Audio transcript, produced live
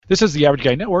This is the Average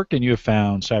Guy Network, and you have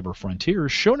found Cyber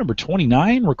Frontiers, show number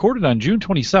 29, recorded on June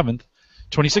 27th,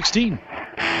 2016.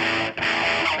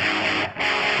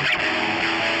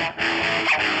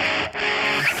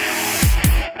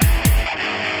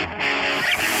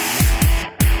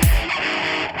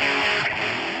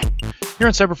 Here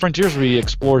on Cyber Frontiers, we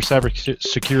explore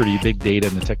cybersecurity, big data,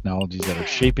 and the technologies that are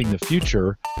shaping the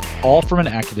future, all from an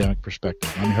academic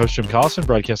perspective. I'm your host, Jim Collison,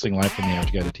 broadcasting live from the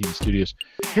Average Guy TV studios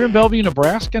here in Bellevue,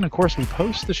 Nebraska. And, of course, we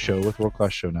post the show with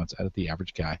world-class show notes at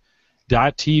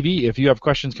theaverageguy.tv. If you have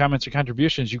questions, comments, or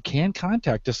contributions, you can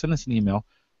contact us. Send us an email,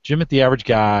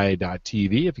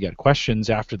 jim@theaverageguy.tv. If you got questions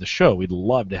after the show, we'd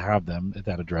love to have them at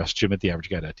that address,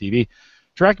 jim@theaverageguy.tv.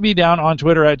 Track me down on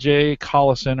Twitter at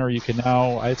jcollison, or you can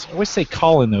now, I always say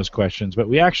call in those questions, but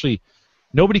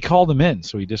nobody called them in,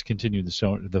 so we discontinued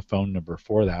the phone number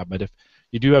for that. But if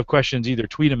you do have questions, either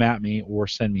tweet them at me or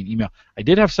send me an email. I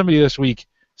did have somebody this week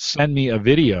send me a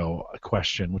video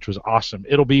question, which was awesome.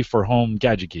 It'll be for Home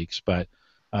Gadget Geeks, but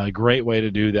a great way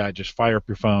to do that. Just fire up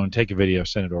your phone, take a video,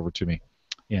 send it over to me.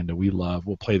 And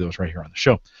we'll play those right here on the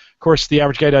show. Of course,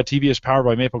 theaverageguy.tv is powered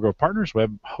by Maple Grove Partners.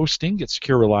 Web hosting, get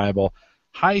secure, reliable,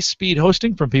 high-speed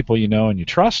hosting from people you know and you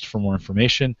trust. For more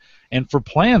information and for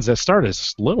plans that start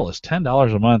as little as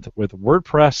 $10 a month with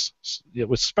WordPress, it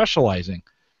was specializing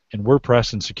in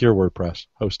WordPress and secure WordPress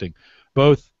hosting,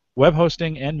 both web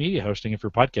hosting and media hosting. If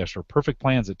you're a podcaster, perfect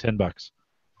plans at $10.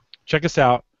 Check us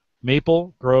out,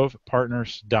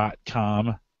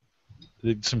 maplegrovepartners.com.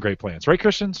 Some great plans, right,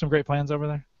 Christian? Some great plans over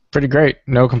there. Pretty great,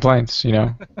 no complaints.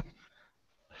 Yeah,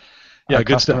 our good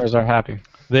customers stuff. Are happy.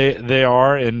 They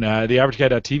are, and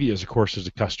theaverageguy.tv is, of course, is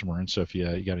a customer, and so if you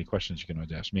got any questions, you can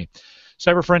always ask me.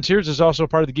 Cyber Frontiers is also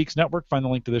part of the Geeks Network. Find the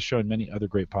link to this show and many other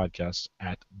great podcasts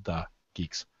at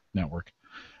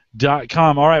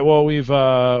thegeeksnetwork.com. All right, well,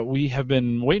 we have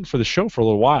been waiting for the show for a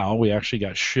little while. We actually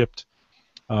got shipped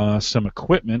some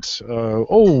equipment.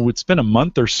 It's been a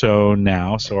month or so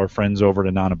now, so our friends over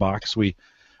at Ananobox, we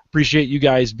appreciate you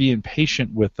guys being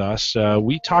patient with us.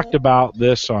 We talked about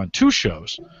this on 2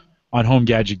 shows. On Home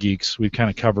Gadget Geeks, we've kind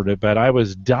of covered it, but I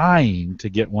was dying to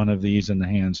get one of these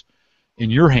in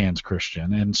your hands,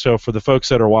 Christian. And so for the folks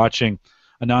that are watching,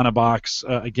 Ananobox,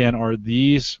 again, are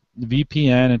these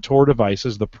VPN and Tor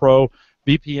devices, the Pro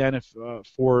VPN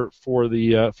for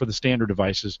the standard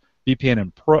devices,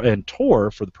 VPN and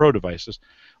Tor for the Pro devices.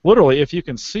 Literally, if you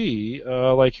can see,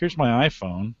 here's my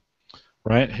iPhone.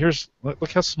 Right,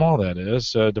 look how small that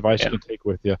is. Device you can take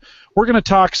with you. We're going to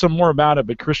talk some more about it,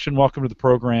 but Christian, welcome to the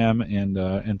program,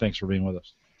 and thanks for being with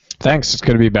us. Thanks. It's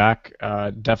good to be back.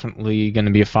 Definitely going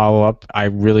to be a follow-up. I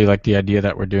really like the idea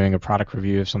that we're doing a product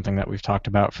review of something that we've talked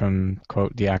about from,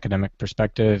 quote, the academic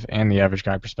perspective and the average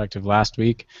guy perspective last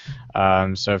week.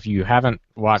 So if you haven't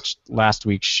watched last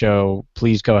week's show,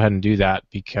 please go ahead and do that,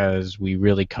 because we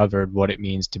really covered what it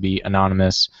means to be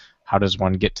anonymous. How does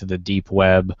one get to the deep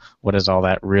web? What does all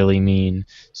that really mean?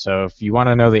 So if you want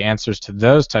to know the answers to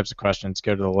those types of questions,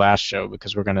 go to the last show,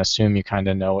 because we're going to assume you kind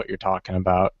of know what you're talking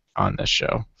about on this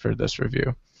show for this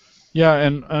review. Yeah,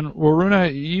 and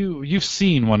Waruna, you've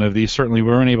seen one of these. Certainly we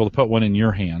weren't able to put one in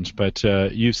your hands, but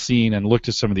you've seen and looked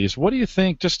at some of these. What do you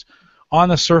think, just on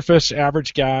the surface,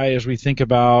 average guy, as we think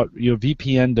about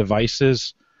VPN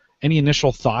devices? Any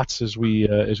initial thoughts as we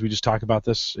just talk about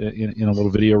this in a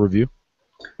little video review?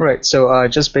 Right, so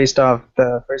just based off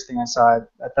the first thing I saw,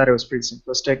 I thought it was pretty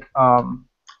simplistic.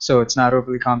 So it's not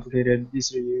overly complicated,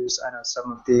 easy to use. I know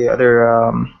some of the other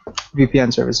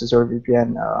VPN services or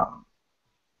VPN,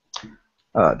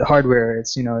 the hardware,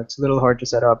 it's a little hard to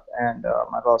set up, and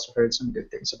I've also heard some good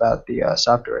things about the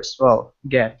software as well.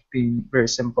 Again, being very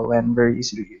simple and very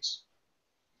easy to use.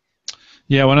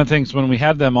 Yeah, one of the things when we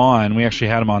had them on, we actually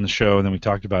had them on the show, and then we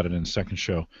talked about it in the second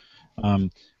show.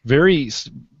 Very,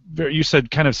 you said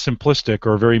kind of simplistic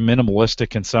or very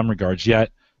minimalistic in some regards,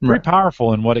 yet very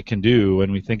powerful in what it can do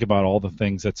when we think about all the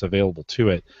things that's available to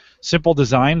it. Simple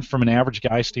design from an average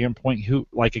guy standpoint, who,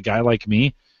 like a guy like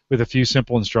me, with a few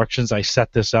simple instructions, I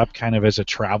set this up kind of as a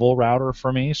travel router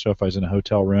for me. So if I was in a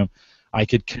hotel room, I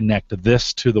could connect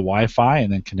this to the Wi-Fi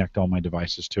and then connect all my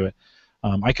devices to it.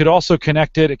 I could also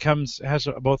connect it. It has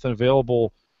both an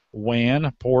available WAN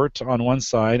port on one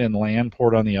side and LAN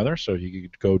port on the other, so you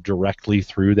could go directly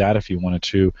through that if you wanted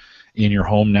to in your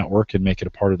home network and make it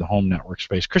a part of the home network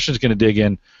space. Christian's going to dig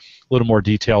in a little more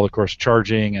detail, of course,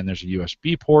 charging, and there's a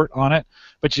USB port on it,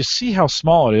 but you see how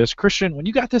small it is. Christian, when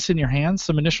you got this in your hands,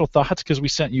 some initial thoughts, because we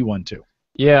sent you one too.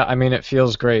 Yeah, I mean, it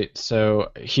feels great.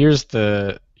 So here's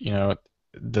the,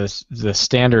 the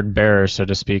standard bearer, so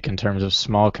to speak, in terms of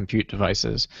small compute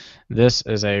devices. This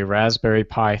is a Raspberry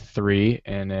Pi 3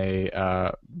 in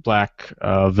a black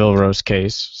Vilrose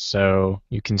case, so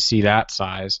you can see that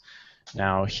size.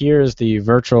 Now here's the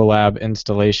Virtual Lab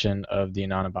installation of the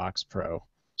AnanoBox Pro.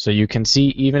 So you can see,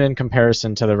 even in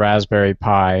comparison to the Raspberry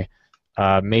Pi,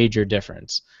 major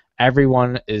difference.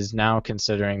 Everyone is now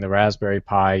considering the Raspberry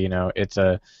Pi,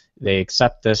 they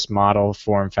accept this model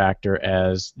form factor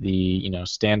as the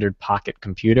standard pocket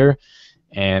computer,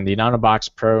 and the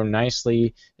AnanoBox Pro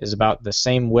nicely is about the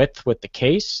same width with the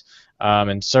case,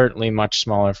 and certainly much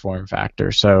smaller form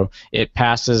factor. So it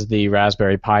passes the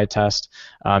Raspberry Pi test.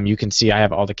 You can see I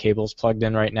have all the cables plugged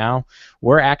in right now.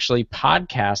 We're actually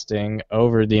podcasting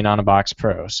over the AnanoBox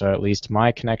Pro, so at least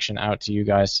my connection out to you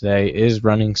guys today is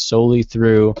running solely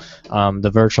through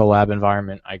the virtual lab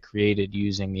environment I created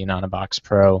using the AnanoBox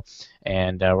Pro,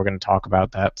 and we're going to talk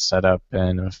about that setup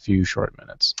in a few short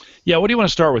minutes. Yeah, what do you want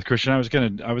to start with, Christian? I was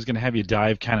gonna have you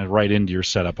dive kind of right into your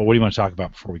setup, but what do you want to talk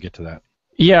about before we get to that?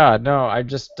 Yeah, no, I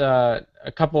just a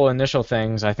couple initial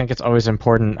things. I think it's always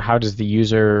important, how does the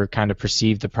user kind of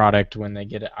perceive the product when they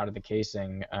get it out of the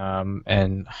casing,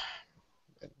 and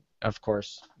of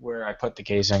course where I put the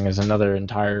casing is another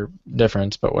entire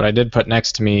difference, but what I did put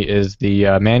next to me is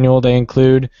the manual they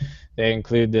include. They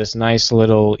include this nice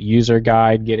little user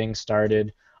guide getting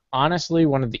started. Honestly,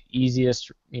 one of the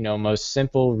easiest, most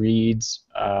simple reads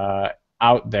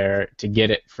out there to get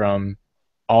it from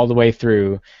all the way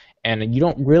through. And you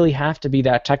don't really have to be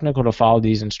that technical to follow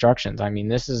these instructions. I mean,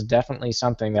 this is definitely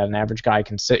something that an average guy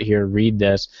can sit here, read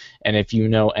this, and if you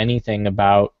know anything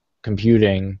about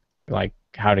computing, like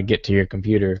how to get to your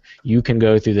computer, you can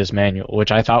go through this manual,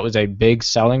 which I thought was a big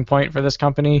selling point for this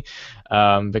company,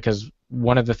 because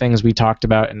one of the things we talked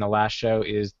about in the last show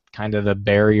is kind of the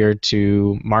barrier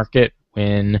to market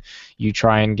when you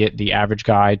try and get the average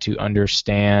guy to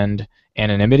understand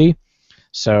anonymity.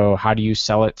 So how do you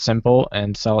sell it simple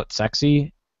and sell it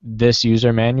sexy? This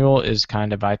user manual is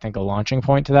kind of, I think, a launching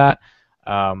point to that.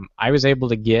 I was able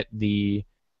to get the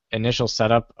initial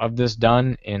setup of this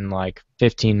done in like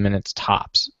 15 minutes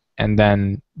tops, and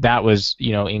then that was,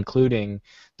 including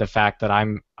the fact that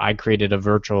I created a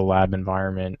virtual lab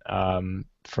environment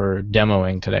for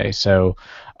demoing today. So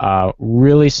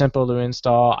really simple to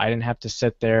install. I didn't have to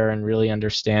sit there and really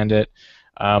understand it.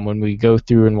 When we go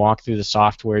through and walk through the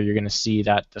software, you're going to see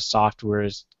that the software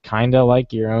is kind of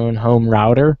like your own home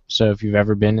router. So if you've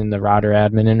ever been in the router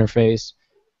admin interface,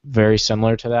 very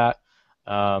similar to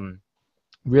that.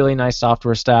 Really nice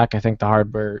software stack. I think the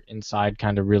hardware inside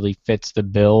kind of really fits the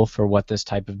bill for what this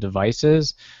type of device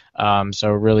is.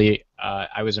 So really,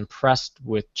 I was impressed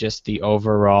with just the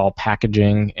overall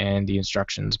packaging and the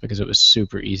instructions because it was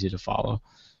super easy to follow.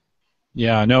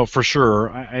 Yeah, no, for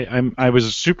sure. I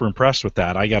was super impressed with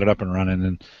that. I got it up and running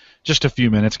in just a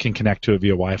few minutes, can connect to it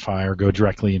via Wi-Fi or go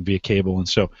directly in via cable, and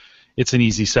so it's an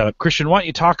easy setup. Christian, why don't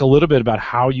you talk a little bit about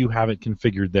how you have it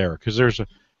configured there? Because there's a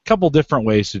couple different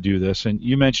ways to do this, and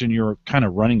you mentioned you're kind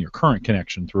of running your current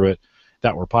connection through it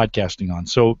that we're podcasting on.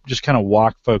 So just kind of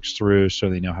walk folks through so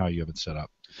they know how you have it set up.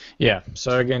 Yeah,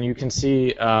 so again, you can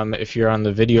see if you're on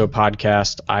the video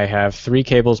podcast, I have 3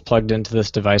 cables plugged into this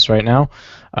device right now.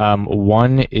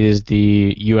 One is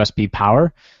the USB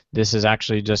power. This is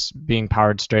actually just being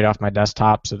powered straight off my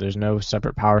desktop, so there's no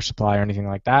separate power supply or anything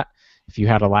like that. If you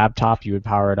had a laptop, you would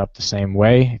power it up the same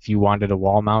way. If you wanted to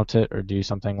wall mount it or do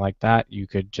something like that, you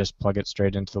could just plug it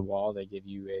straight into the wall. They give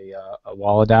you a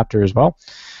wall adapter as well.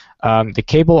 The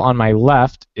cable on my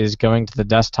left is going to the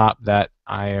desktop that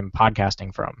I am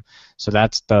podcasting from. So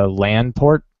that's the LAN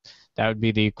port. That would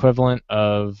be the equivalent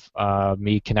of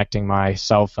me connecting my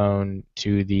cell phone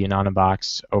to the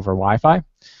AnanoBox over Wi-Fi.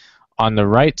 On the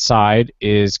right side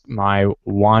is my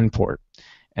WAN port.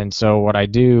 And so what I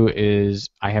do is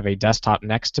I have a desktop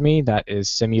next to me that is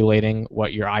simulating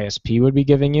what your ISP would be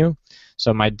giving you.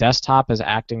 So my desktop is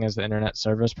acting as the internet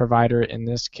service provider in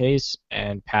this case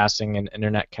and passing an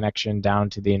internet connection down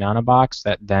to the AnanoBox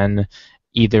that then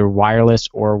either wireless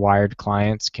or wired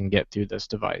clients can get through this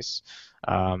device.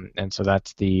 And so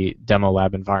that's the demo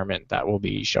lab environment that we'll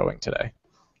be showing today.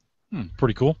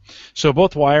 Pretty cool. So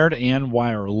both wired and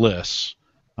wireless.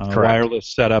 Wireless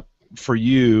setup for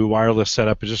you, wireless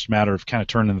setup is just a matter of kind of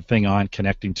turning the thing on,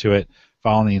 connecting to it,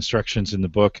 following the instructions in the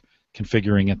book,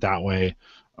 configuring it that way.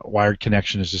 Wired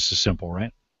connection is just as simple,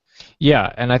 right?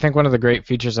 Yeah, and I think one of the great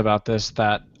features about this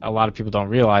that a lot of people don't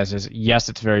realize is, yes,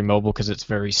 it's very mobile because it's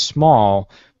very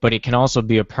small, but it can also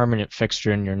be a permanent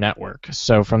fixture in your network.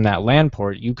 So from that LAN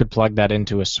port, you could plug that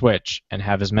into a switch and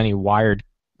have as many wired,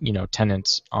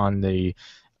 tenants on the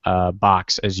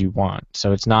box as you want.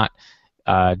 So it's not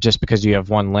just because you have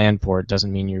one LAN port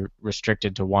doesn't mean you're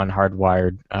restricted to one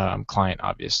hardwired client,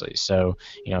 obviously. So,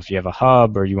 if you have a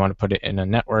hub or you want to put it in a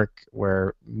network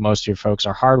where most of your folks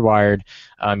are hardwired,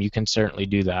 you can certainly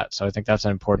do that. So I think that's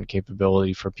an important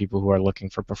capability for people who are looking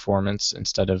for performance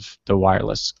instead of the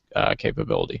wireless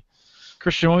capability.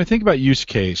 Christian, when we think about use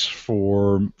case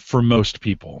for most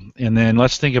people, and then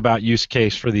let's think about use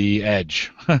case for the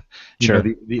edge, Sure.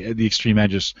 The extreme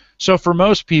edges. So for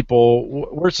most people,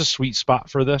 where's the sweet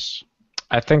spot for this?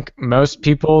 I think most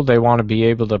people, they want to be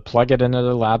able to plug it into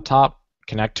their laptop,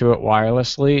 connect to it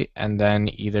wirelessly, and then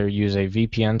either use a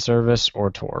VPN service or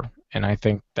Tor. And I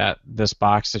think that this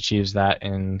box achieves that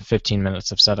in 15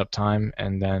 minutes of setup time,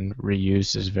 and then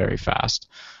reuse is very fast.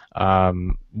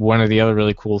 One of the other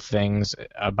really cool things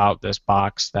about this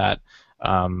box that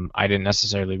I didn't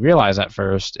necessarily realize at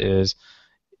first is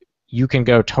you can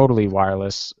go totally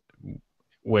wireless,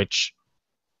 which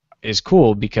is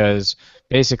cool because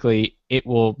basically it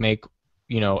will make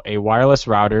a wireless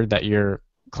router that your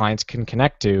clients can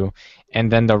connect to,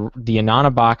 and then the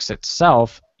Anana box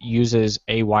itself uses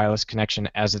a wireless connection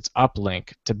as its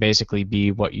uplink to basically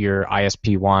be what your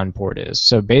ISP WAN port is.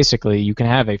 So basically, you can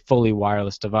have a fully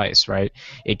wireless device, right?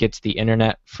 It gets the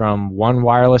internet from one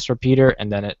wireless repeater,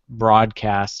 and then it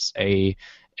broadcasts an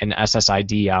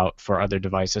SSID out for other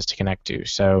devices to connect to.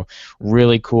 So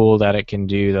really cool that it can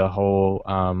do the whole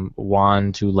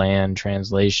WAN to LAN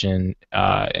translation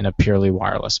in a purely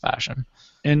wireless fashion.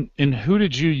 And who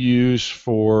did you use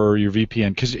for your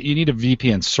VPN? Because you need a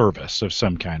VPN service of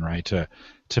some kind, right, to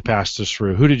pass this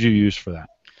through. Who did you use for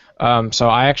that? So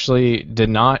I actually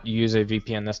did not use a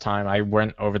VPN this time. I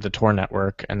went over the Tor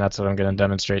network, and that's what I'm going to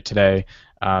demonstrate today.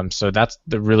 So that's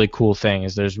the really cool thing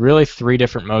is there's really 3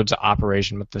 different modes of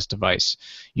operation with this device.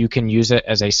 You can use it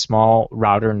as a small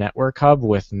router network hub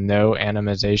with no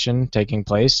anonymization taking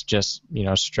place, just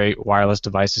straight wireless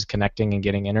devices connecting and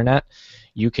getting internet.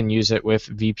 You can use it with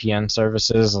VPN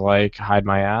services like Hide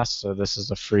My Ass. So this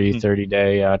is a free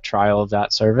 30-day trial of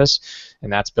that service,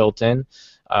 and that's built in.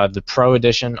 The Pro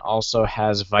Edition also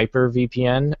has Viper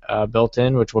VPN built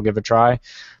in, which we'll give a try.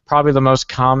 Probably the most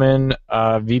common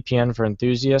VPN for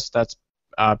enthusiasts that's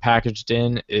packaged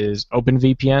in is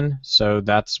OpenVPN. So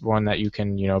that's one that you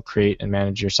can create and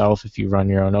manage yourself if you run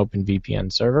your own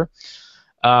OpenVPN server.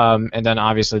 And then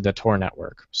obviously the Tor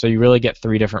network. So you really get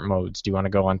 3 different modes. Do you want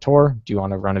to go on Tor? Do you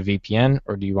want to run a VPN?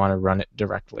 Or do you want to run it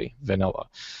directly, vanilla?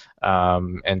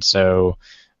 And so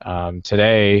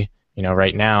today,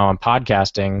 right now I'm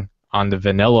podcasting on the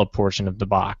vanilla portion of the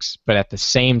box, but at the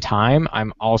same time,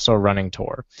 I'm also running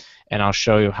Tor. And I'll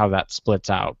show you how that splits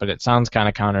out. But it sounds kind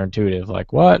of counterintuitive,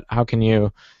 like what? How can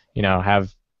you,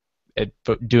 have it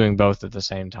doing both at the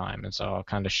same time? And so I'll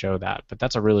kind of show that. But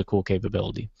that's a really cool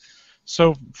capability.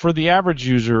 So for the average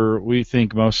user, we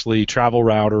think mostly travel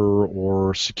router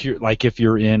or secure. Like if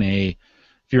you're in a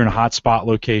hotspot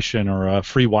location or a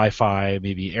free Wi-Fi,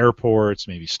 maybe airports,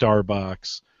 maybe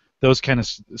Starbucks, those kind of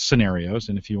scenarios.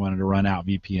 And if you wanted to run out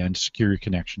VPN to secure your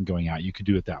connection going out, you could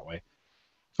do it that way.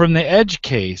 From the edge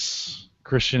case,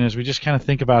 Christian, as we just kind of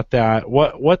think about that,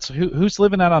 who's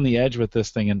living out on the edge with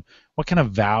this thing, and what kind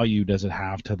of value does it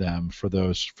have to them for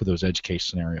those edge case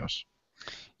scenarios?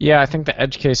 Yeah, I think the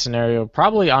edge case scenario,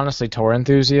 probably honestly Tor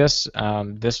enthusiasts.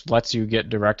 This lets you get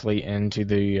directly into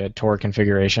the Tor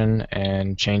configuration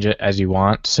and change it as you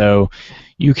want. So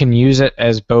you can use it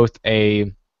as both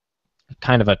a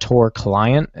kind of a Tor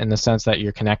client in the sense that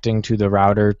you're connecting to the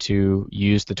router to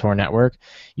use the Tor network.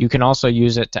 You can also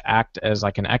use it to act as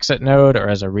like an exit node or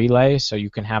as a relay, so you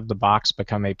can have the box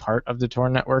become a part of the Tor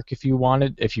network if you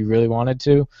really wanted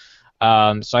to.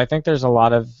 So I think there's a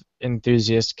lot of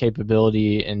enthusiast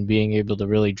capability in being able to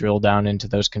really drill down into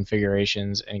those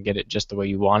configurations and get it just the way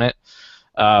you want it.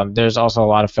 There's also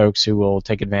a lot of folks who will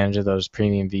take advantage of those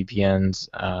premium VPNs,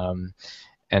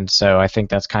 and so I think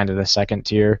that's kind of the second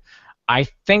tier. I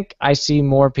think I see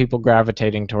more people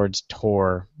gravitating towards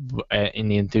Tor in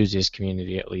the enthusiast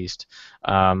community at least,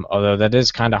 although that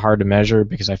is kind of hard to measure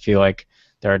because I feel like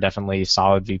there are definitely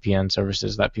solid VPN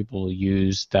services that people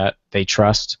use that they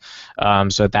trust.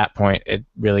 So at that point, it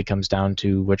really comes down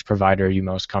to which provider are you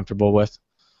most comfortable with.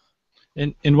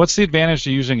 And what's the advantage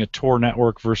to using a Tor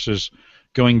network versus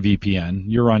going VPN?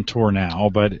 You're on Tor now,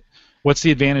 but what's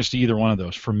the advantage to either one of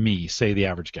those for me, say the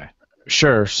average guy?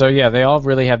 Sure. So yeah, they all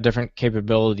really have different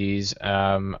capabilities.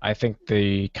 I think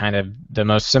the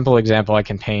most simple example I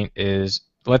can paint is,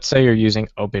 let's say you're using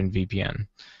OpenVPN.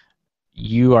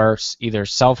 You are either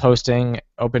self-hosting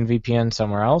OpenVPN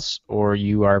somewhere else, or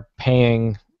you are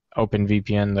paying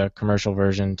OpenVPN, the commercial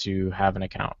version, to have an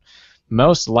account.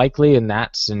 Most likely in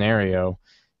that scenario,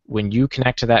 when you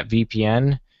connect to that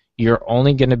VPN, you're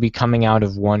only going to be coming out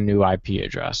of one new IP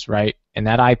address, right? And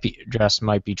that IP address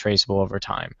might be traceable over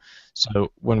time.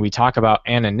 So when we talk about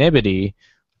anonymity,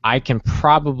 I can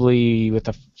probably, with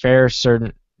a fair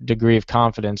certain degree of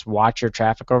confidence, watch your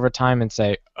traffic over time and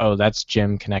say, oh, that's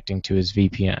Jim connecting to his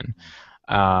VPN.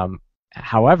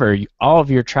 However, all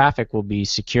of your traffic will be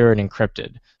secure and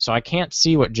encrypted. So I can't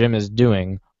see what Jim is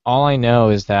doing. All I know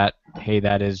is that, hey,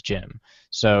 that is Jim.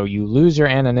 So you lose your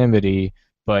anonymity,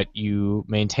 but you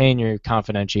maintain your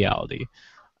confidentiality.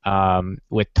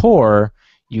 With Tor,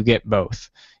 you get both.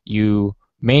 You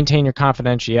maintain your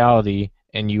confidentiality,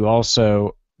 and you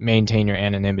also maintain your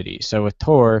anonymity. So with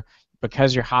Tor,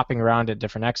 because you're hopping around at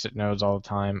different exit nodes all the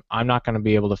time, I'm not going to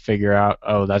be able to figure out,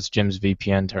 oh, that's Jim's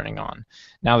VPN turning on.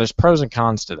 Now, there's pros and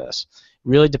cons to this. It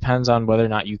really depends on whether or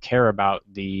not you care about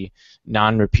the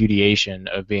non-repudiation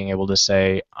of being able to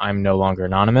say, I'm no longer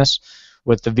anonymous.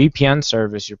 With the VPN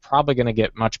service, you're probably going to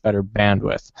get much better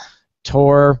bandwidth.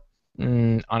 Tor,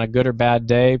 on a good or bad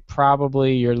day,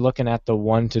 probably you're looking at the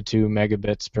 1 to 2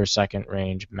 megabits per second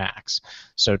range max.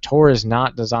 So Tor is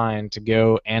not designed to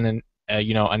go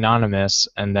anonymous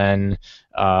and then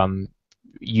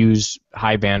use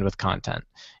high bandwidth content.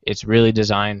 It's really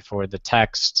designed for the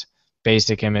text,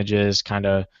 basic images, kind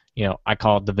of, I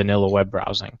call it the vanilla web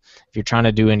browsing. If you're trying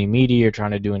to do any media, you're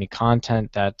trying to do any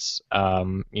content that's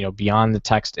beyond the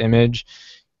text image,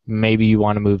 maybe you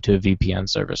want to move to a VPN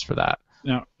service for that.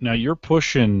 Now you're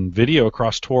pushing video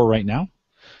across Tor right now?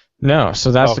 No,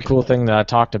 so that's the cool thing that I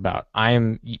talked about. I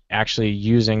am actually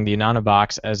using the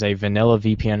Anonybox as a vanilla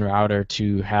VPN router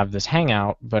to have this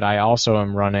hangout, but I also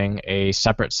am running a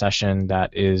separate session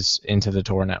that is into the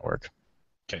Tor network.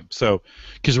 Okay, so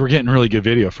because we're getting really good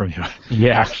video from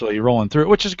you, actually rolling through it,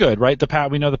 which is good, right?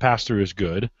 We know the pass-through is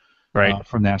good, right?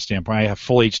 From that standpoint, I have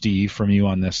full HD from you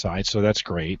on this side, so that's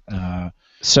great.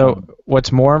 So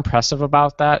what's more impressive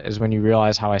about that is when you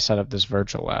realize how I set up this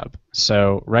virtual lab.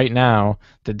 So right now,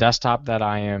 the desktop that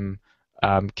I am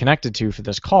connected to for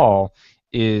this call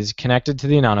is connected to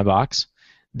the Anonybox.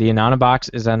 The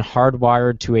Anonybox is then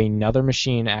hardwired to another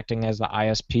machine acting as the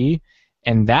ISP,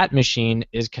 and that machine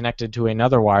is connected to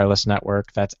another wireless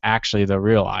network that's actually the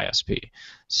real ISP.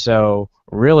 So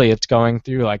really, it's going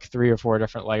through like 3 or 4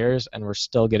 different layers, and we're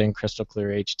still getting crystal clear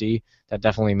HD. That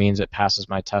definitely means it passes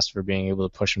my test for being able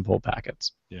to push and pull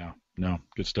packets. Yeah, no,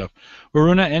 good stuff.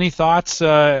 Varuna, any thoughts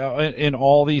in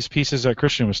all these pieces that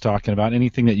Christian was talking about?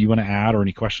 Anything that you want to add or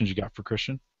any questions you got for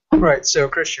Christian? Right, so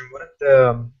Christian, one of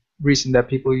the reason that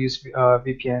people use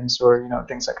VPNs or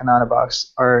things like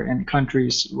Anonybox are in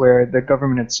countries where the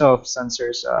government itself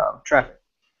censors traffic.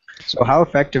 So how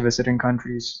effective is it in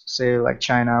countries, say like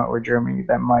China or Germany,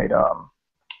 that might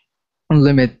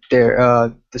limit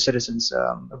the citizens'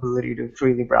 ability to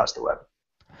freely browse the web?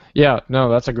 Yeah, no,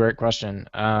 that's a great question.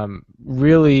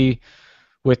 Really,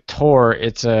 with Tor,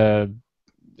 it's a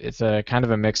kind of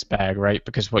a mixed bag, right?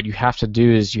 Because what you have to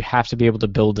do is you have to be able to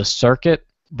build a circuit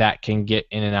that can get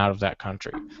in and out of that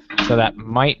country. So that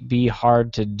might be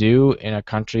hard to do in a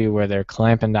country where they're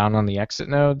clamping down on the exit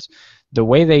nodes. The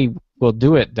way they will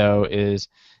do it, though, is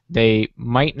they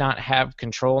might not have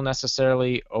control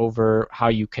necessarily over how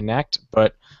you connect,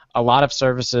 but a lot of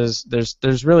services,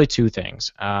 there's really 2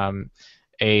 things.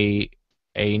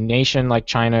 A nation like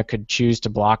China could choose to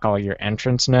block all your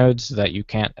entrance nodes so that you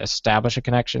can't establish a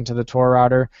connection to the Tor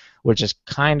router, which is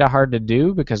kind of hard to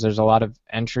do because there's a lot of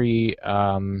entry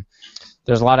nodes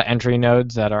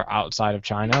that are outside of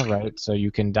China, right? So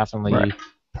you can definitely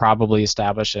probably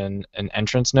establish an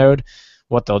entrance node.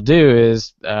 What they'll do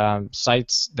is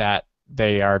sites that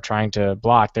they are trying to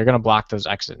block, they're going to block those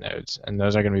exit nodes, and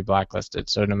those are going to be blacklisted.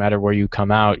 So no matter where you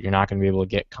come out, you're not going to be able to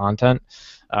get content.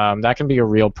 That can be a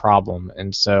real problem,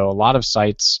 and so a lot of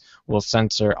sites will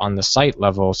censor on the site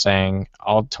level, saying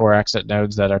all Tor exit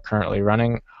nodes that are currently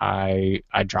running, I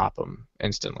drop them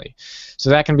instantly.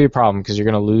 So that can be a problem because you're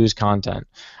going to lose content.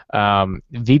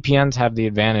 VPNs have the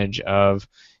advantage of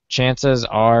chances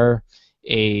are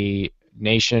a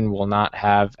nation will not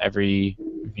have every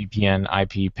VPN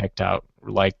IP picked out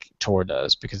like Tor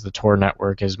does, because the Tor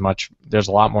network is there's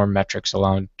a lot more metrics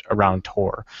around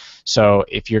Tor. So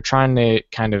if you're trying to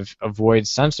kind of avoid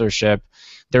censorship,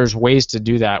 there's ways to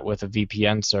do that with a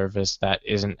VPN service that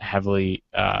isn't heavily,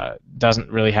 doesn't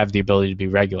really have the ability to be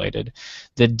regulated.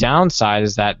 The downside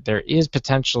is that there is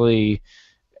potentially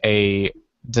a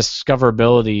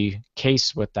discoverability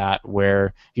case with that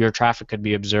where your traffic could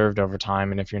be observed over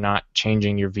time, and if you're not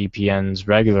changing your VPNs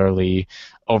regularly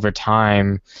over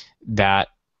time, that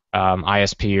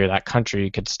ISP or that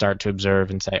country could start to observe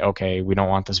and say, okay, we don't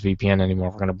want this VPN anymore,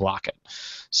 we're going to block it.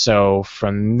 So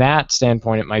from that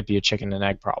standpoint, it might be a chicken and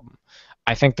egg problem.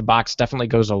 I think the box definitely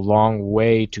goes a long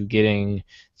way to getting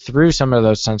through some of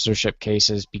those censorship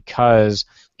cases because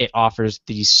it offers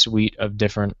the suite of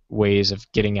different ways of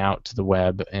getting out to the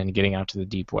web and getting out to the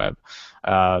deep web.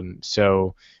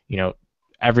 So,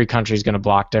 every country is going to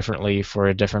block differently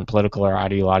for different political or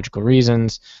ideological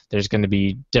reasons. There's going to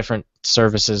be different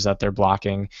services that they're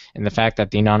blocking, and the fact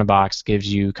that the Anonymous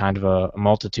gives you kind of a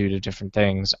multitude of different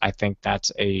things, I think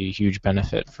that's a huge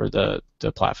benefit for the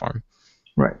platform.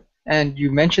 Right. And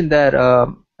you mentioned that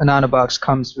Anonymous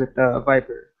comes with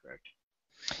Viper, correct?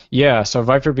 Yeah, so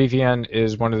Viper VPN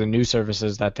is one of the new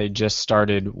services that they just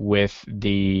started with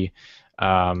the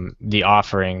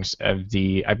offerings of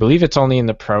I believe it's only in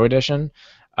the Pro Edition.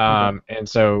 And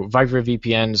so Viper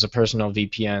VPN is a personal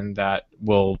VPN that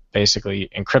will basically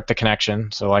encrypt the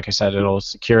connection. So like I said, it'll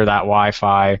secure that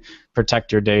Wi-Fi,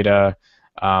 protect your data,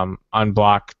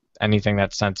 unblock anything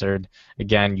that's censored.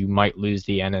 Again, you might lose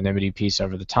the anonymity piece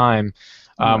over the time.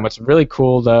 What's really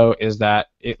cool, though, is that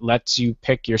it lets you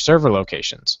pick your server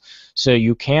locations. So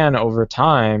you can, over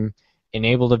time,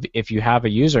 enable if you have a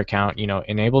user account,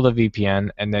 enable the VPN,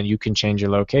 and then you can change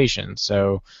your location.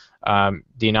 So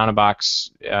the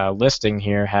Anonymous listing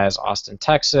here has Austin,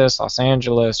 Texas, Los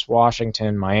Angeles,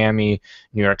 Washington, Miami,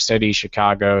 New York City,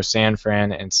 Chicago, San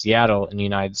Fran, and Seattle in the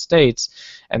United States.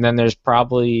 And then there's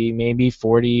probably maybe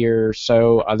 40 or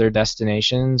so other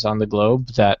destinations on the globe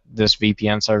that this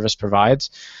VPN service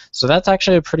provides. So that's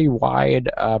actually a pretty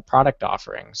wide product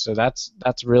offering. So that's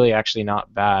really actually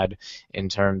not bad in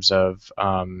terms of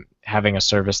having a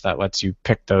service that lets you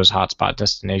pick those hotspot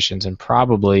destinations, and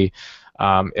probably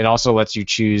it also lets you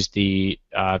choose the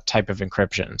type of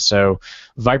encryption. So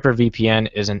Viper VPN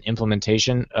is an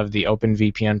implementation of the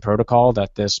OpenVPN protocol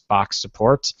that this box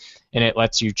supports, and it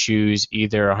lets you choose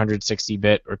either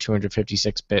 160-bit or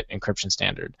 256-bit encryption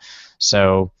standard.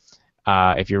 So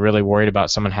if you're really worried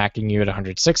about someone hacking you at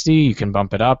 160, you can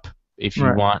bump it up. If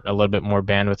you want a little bit more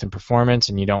bandwidth and performance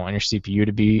and you don't want your CPU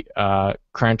to be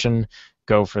crunching,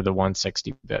 go for the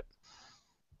 160-bit.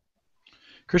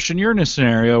 Christian, you're in a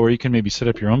scenario where you can maybe set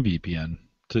up your own VPN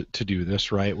to do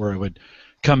this, right? Where it would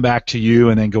come back to you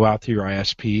and then go out through your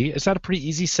ISP. Is that a pretty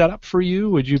easy setup for you?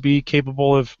 Would you be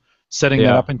capable of setting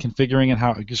that up and configuring it?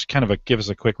 How? Just kind of give us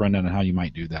a quick rundown on how you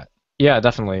might do that. Yeah,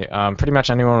 definitely. Pretty much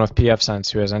anyone with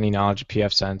pfSense who has any knowledge of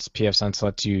pfSense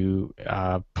lets you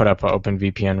put up an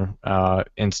OpenVPN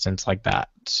instance like that.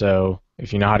 So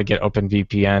if you know how to get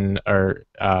OpenVPN or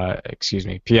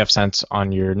pfSense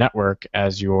on your network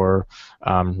as your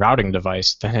routing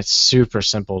device, then it's super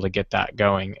simple to get that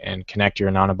going and connect your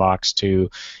Anonymous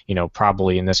to,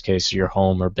 probably in this case your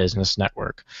home or business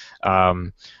network.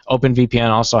 OpenVPN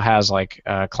also has like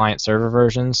client-server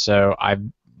versions, so I've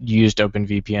used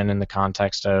OpenVPN in the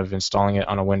context of installing it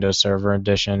on a Windows Server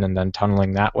edition and then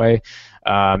tunneling that way,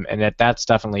 and that's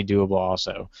definitely doable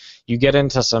also. You get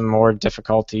into some more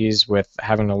difficulties with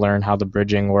having to learn how the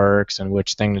bridging works and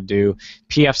which thing to do.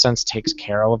 pfSense takes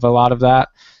care of a lot of that,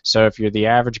 so if you're the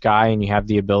average guy and you have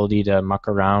the ability to muck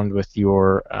around with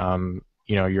your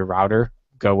your router,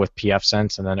 go with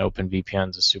pfSense, and then OpenVPN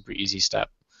is a super easy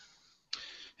step.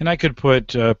 And I could put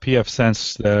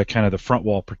pfSense, kind of the front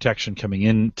wall protection coming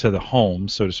into the home,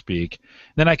 so to speak.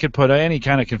 Then I could put any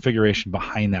kind of configuration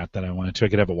behind that I wanted to. I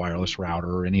could have a wireless router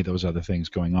or any of those other things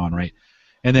going on, right?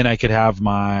 And then I could have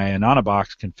my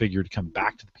Anonymous configured to come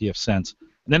back to the pfSense.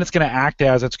 And then it's going to act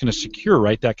as, it's going to secure,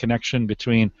 right, that connection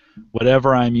between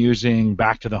whatever I'm using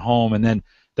back to the home, and then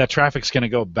that traffic's going to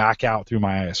go back out through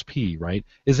my ISP, right?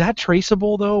 Is that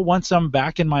traceable, though, once I'm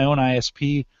back in my own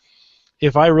ISP?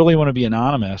 If I really want to be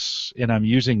anonymous and I'm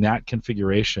using that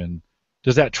configuration,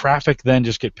 does that traffic then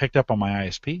just get picked up on my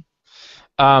ISP?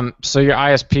 So your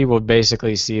ISP will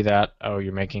basically see that,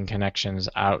 you're making connections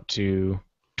out to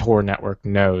Tor network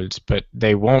nodes, but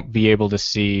they won't be able to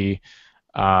see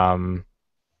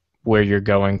where you're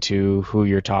going to, who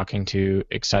you're talking to,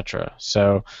 etc.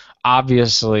 So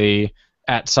obviously,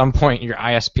 at some point, your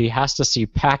ISP has to see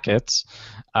packets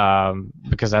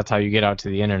because that's how you get out to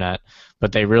the internet.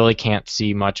 But they really can't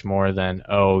see much more than,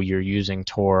 you're using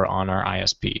Tor on our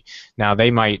ISP. Now,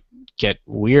 they might get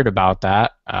weird about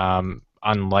that,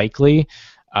 unlikely,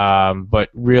 but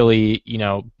really,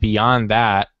 beyond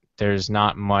that, there's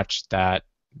not much that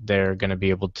they're going to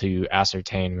be able to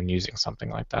ascertain when using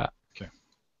something like that. Okay,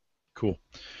 cool.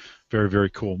 Very, very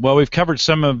cool. Well, we've covered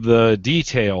some of the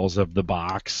details of the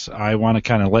box. I want to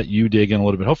kind of let you dig in a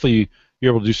little bit. Hopefully,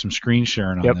 you're able to do some screen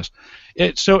sharing on this.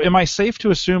 So am I safe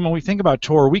to assume when we think about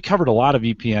Tor, we covered a lot of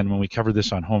VPN when we covered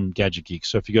this on Home Gadget Geek.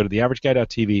 So if you go to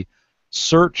theaverageguy.tv,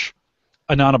 search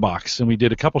Anonymous, and we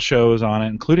did a couple shows on it,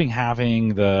 including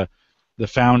having the the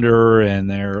founder and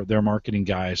their marketing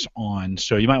guys on.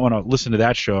 So you might want to listen to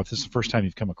that show if this is the first time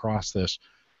you've come across this.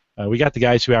 We got the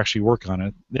guys who actually work on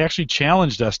it. They actually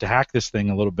challenged us to hack this thing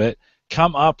a little bit,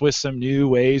 come up with some new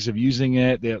ways of using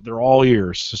it. They're all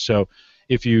ears. So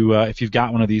if you've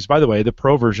got one of these, by the way, the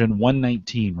Pro version,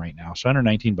 $119 right now, so under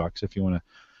 $19 if you want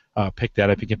to pick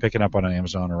that up. You can pick it up on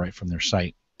Amazon or right from their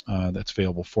site. That's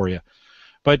available for you.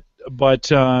 But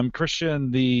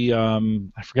Christian,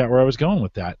 I forgot where I was going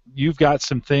with that. You've got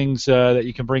some things that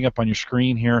you can bring up on your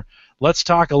screen here. Let's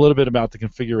talk a little bit about the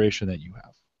configuration that you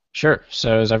have. Sure.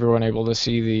 So is everyone able to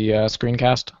see the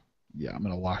screencast? Yeah, I'm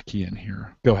going to lock you in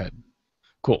here. Go ahead.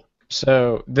 Cool.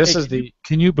 So this is the...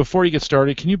 Can you, before you get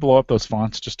started, can you blow up those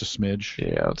fonts just a smidge?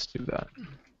 Yeah, let's do that.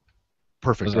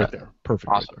 Perfect, right there.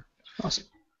 Perfect. Awesome. Right there. Awesome.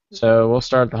 So we'll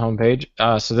start at the home page.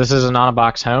 So this is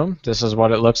Anonybox Home. This is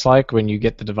what it looks like when you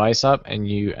get the device up and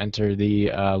you enter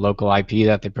the local IP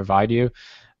that they provide you.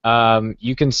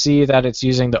 You can see that it's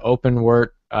using the OpenWrt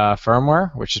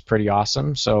firmware, which is pretty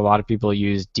awesome. So a lot of people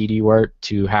use DDWrt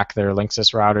to hack their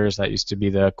Linksys routers. That used to be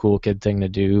the cool kid thing to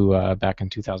do back in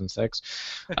 2006.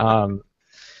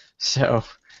 So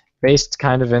based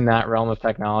kind of in that realm of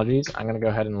technologies, I'm going to go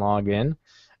ahead and log in.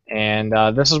 And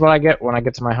this is what I get when I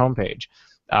get to my home page.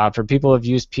 For people who've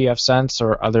used pfSense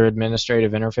or other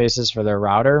administrative interfaces for their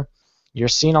router, you're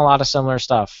seeing a lot of similar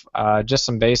stuff. Just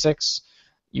some basics.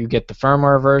 You get the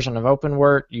firmware version of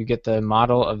OpenWrt. You get the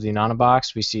model of the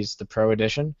Anonybox. We see it's the Pro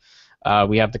Edition.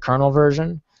 We have the kernel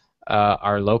version,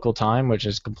 our local time, which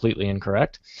is completely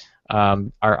incorrect,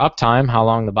 our uptime, how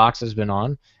long the box has been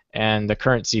on, and the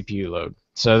current CPU load.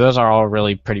 So those are all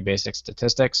really pretty basic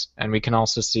statistics. And we can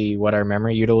also see what our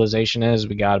memory utilization is.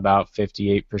 We got about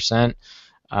 58%.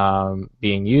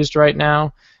 Being used right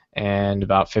now, and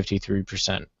about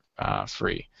 53%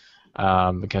 free,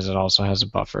 because it also has a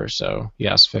buffer. So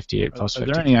yes, 58 plus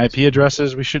 50. Are there any IP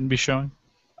addresses we shouldn't be showing?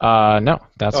 No,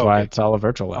 that's why it's all a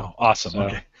virtual lab. Oh, awesome. So,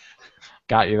 okay.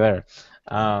 Got you there.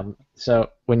 So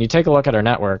when you take a look at our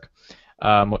network,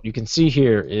 what you can see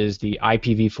here is the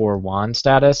IPv4 WAN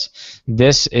status.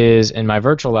 This is, in my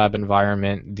virtual lab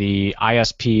environment, the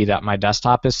ISP that my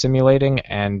desktop is simulating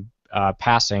and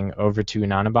passing over to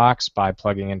Anonybox by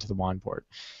plugging into the WAN port.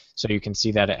 So you can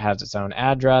see that it has its own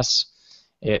address,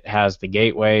 it has the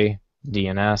gateway,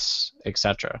 DNS,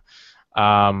 etc.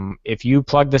 If you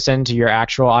plug this into your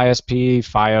actual ISP,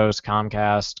 Fios,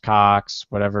 Comcast, Cox,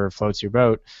 whatever floats your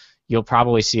boat, you'll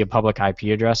probably see a public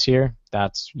IP address here.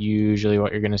 That's usually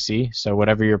what you're going to see. So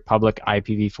whatever your public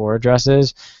IPv4 address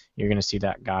is, you're going to see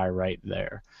that guy right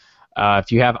there.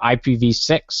 If you have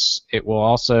IPv6, it will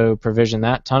also provision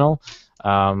that tunnel.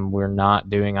 We're not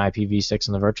doing IPv6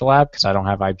 in the virtual lab because I don't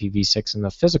have IPv6 in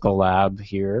the physical lab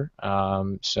here,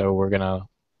 so we're going to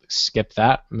skip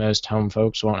that. Most home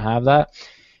folks won't have that.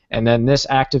 And then this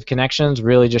active connections,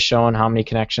 really just showing how many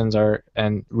connections are,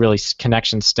 and really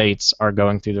connection states are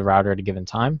going through the router at a given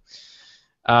time.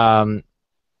 Then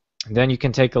you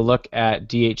can take a look at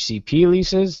DHCP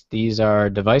leases. These are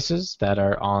devices that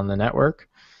are on the network.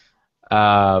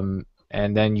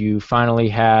 And then you finally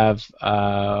have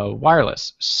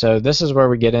wireless. So this is where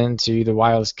we get into the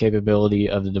wireless capability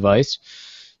of the device.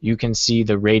 You can see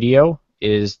the radio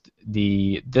is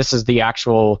this is the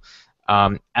actual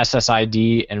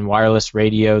SSID and wireless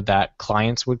radio that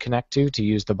clients would connect to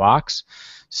use the box.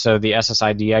 So the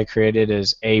SSID I created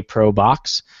is A Pro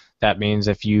Box. That means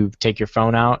if you take your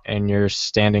phone out and you're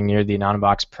standing near the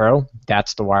Anonybox Pro,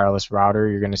 that's the wireless router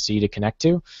you're going to see to connect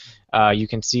to. You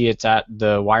can see it's at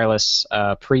the wireless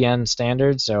pre-N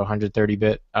standard, so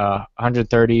 130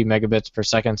 megabits per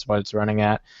second is what it's running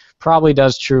at. Probably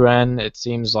does true N. It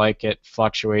seems like it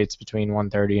fluctuates between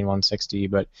 130 and 160,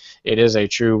 but it is a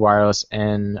true wireless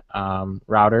N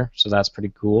router, so that's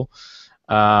pretty cool.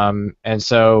 And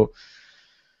so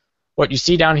what you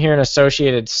see down here in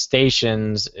associated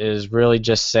stations is really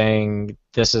just saying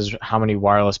this is how many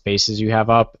wireless bases you have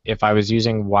up. If I was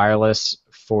using wireless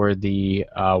for the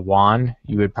WAN,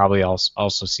 you would probably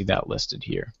also see that listed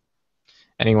here.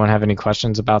 Anyone have any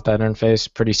questions about that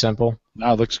interface? Pretty simple.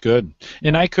 No, it looks good.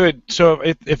 And I could, so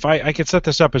if I could set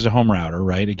this up as a home router,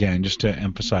 right? Again, just to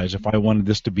emphasize, if I wanted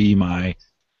this to be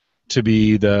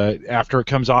after it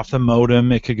comes off the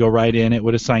modem, it could go right in. It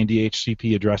would assign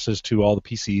DHCP addresses to all the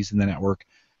PCs in the network,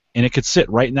 and it could sit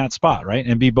right in that spot, right,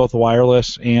 and be both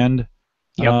wireless and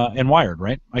wired,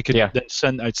 right? I could I'd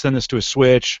send this to a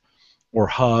switch or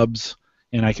hubs,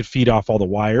 and I could feed off all the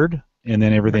wired, and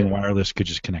then everything wireless could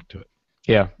just connect to it.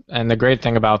 Yeah, and the great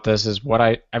thing about this is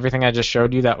everything I just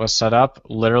showed you that was set up,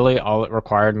 literally all it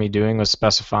required me doing was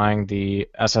specifying the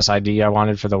SSID I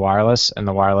wanted for the wireless and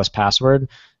the wireless password.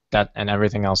 and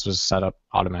everything else was set up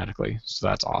automatically, so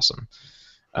that's awesome.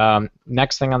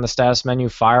 Next thing on the status menu,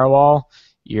 firewall.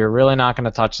 You're really not going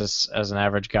to touch this as an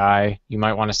average guy. You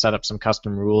might want to set up some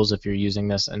custom rules if you're using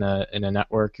this in a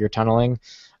network you're tunneling.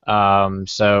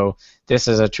 So this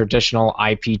is a traditional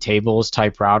IP tables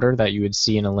type router that you would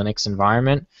see in a Linux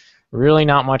environment. Really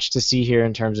not much to see here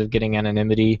in terms of getting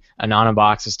anonymity.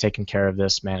 Anonybox is taking care of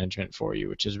this management for you,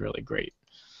 which is really great.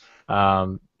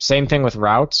 Same thing with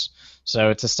routes. So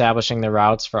it's establishing the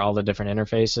routes for all the different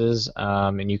interfaces,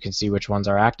 and you can see which ones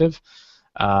are active.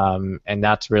 And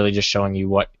that's really just showing you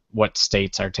what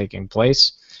states are taking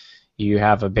place. You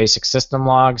have a basic system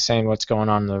log saying what's going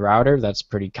on in the router. That's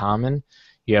pretty common.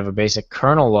 You have a basic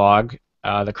kernel log.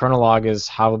 The kernel log is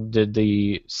how did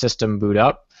the system boot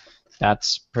up.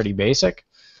 That's pretty basic.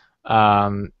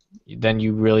 Then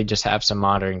you really just have some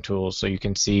monitoring tools. So you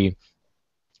can see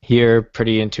here,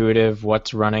 pretty intuitive,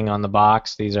 what's running on the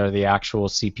box. These are the actual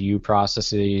CPU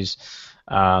processes.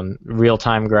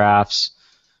 Real-time graphs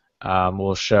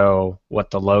will show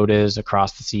what the load is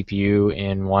across the CPU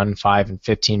in 1, 5, and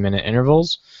 15-minute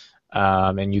intervals.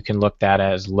 And you can look that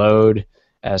as load,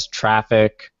 as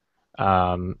traffic.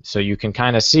 So you can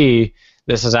kind of see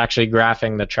this is actually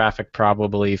graphing the traffic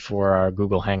probably for our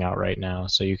Google Hangout right now.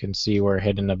 So you can see we're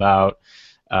hitting about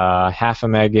half a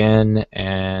meg in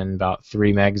and about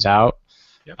 3 megs out.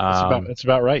 Yep, that's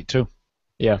about right too.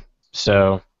 Yeah,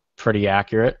 so pretty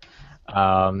accurate.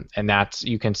 And that's,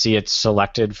 you can see it's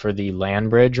selected for the LAN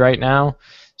bridge right now.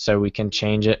 So we can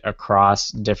change it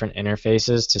across different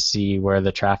interfaces to see where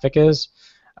the traffic is.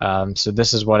 So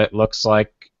this is what it looks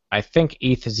like. I think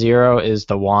ETH0 is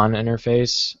the WAN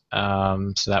interface,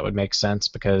 so that would make sense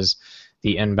because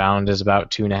the inbound is about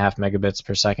 2.5 megabits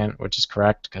per second, which is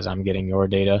correct because I'm getting your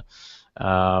data.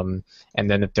 And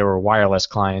then if there were wireless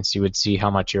clients, you would see how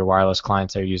much your wireless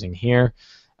clients are using here.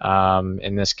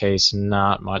 In this case,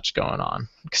 not much going on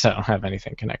because I don't have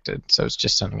anything connected, so it's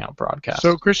just sending out broadcasts.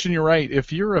 So, Christian, you're right.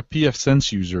 If you're a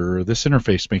pfSense user, this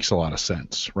interface makes a lot of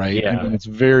sense, right? Yeah. I mean, it's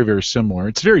very, very similar.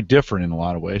 It's very different in a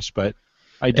lot of ways, but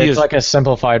it's like a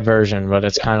simplified version, but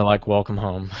it's kind of like welcome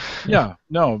home. Yeah,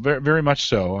 no, very, very much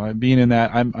so. Being in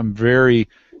that, I'm very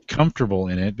comfortable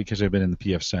in it because I've been in the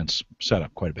pfSense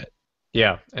setup quite a bit.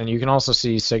 Yeah, and you can also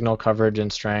see signal coverage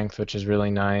and strength, which is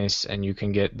really nice, and you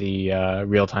can get the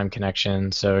real-time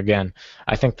connection. So again,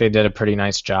 I think they did a pretty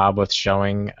nice job with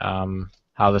showing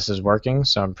how this is working.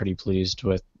 So I'm pretty pleased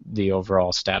with the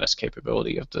overall status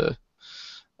capability of the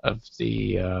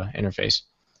interface.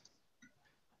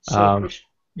 So,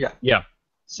 Yeah.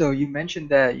 So you mentioned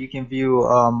that you can view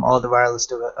all the wireless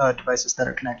devices that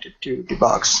are connected to the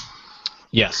box.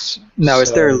 Yes. Now,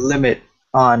 is there a limit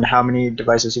on how many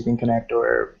devices you can connect,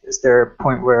 or is there a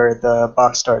point where the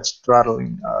box starts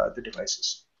throttling the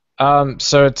devices?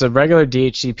 So it's a regular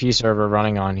DHCP server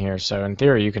running on here, so in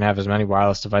theory you can have as many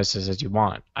wireless devices as you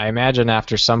want. I imagine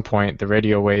after some point the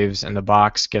radio waves in the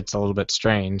box gets a little bit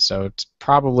strained, so it's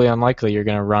probably unlikely you're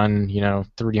going to run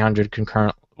 300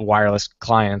 concurrent wireless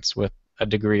clients with a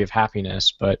degree of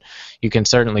happiness, but you can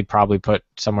certainly probably put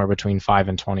somewhere between 5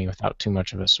 and 20 without too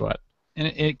much of a sweat. And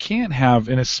it can't have,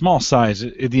 in a small size,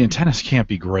 the antennas can't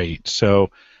be great. So,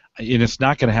 and it's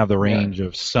not going to have the range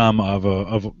of some of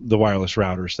the wireless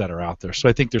routers that are out there. So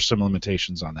I think there's some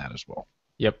limitations on that as well.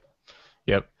 Yep.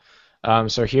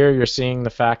 So here you're seeing the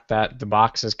fact that the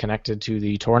box is connected to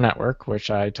the Tor network,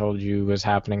 which I told you was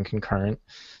happening concurrent.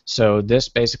 So this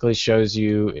basically shows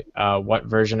you what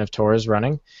version of Tor is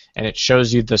running, and it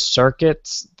shows you the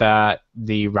circuits that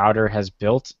the router has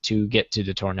built to get to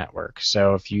the Tor network.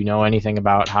 So if you know anything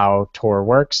about how Tor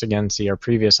works, again, see our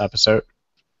previous episode,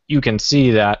 you can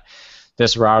see that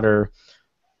this router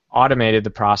automated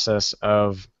the process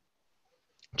of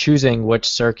choosing which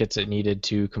circuits it needed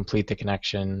to complete the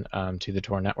connection to the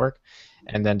Tor network.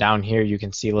 And then down here you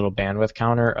can see a little bandwidth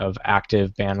counter of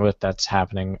active bandwidth that's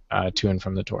happening to and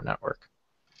from the Tor network.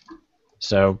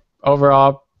 So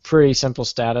overall, pretty simple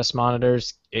status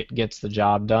monitors. It gets the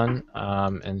job done,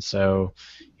 and so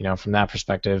from that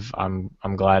perspective,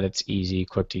 I'm glad it's easy,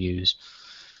 quick to use.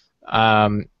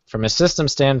 From a system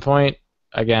standpoint,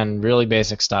 again, really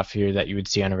basic stuff here that you would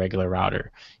see on a regular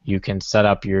router. You can set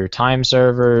up your time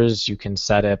servers. You can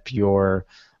set up your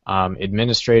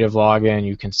administrative login.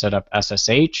 You can set up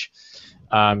SSH.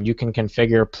 You can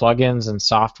configure plugins and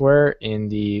software in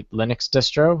the Linux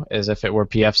distro as if it were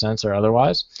pfSense or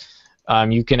otherwise.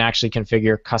 You can actually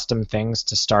configure custom things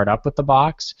to start up with the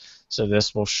box. So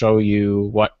this will show you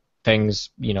what things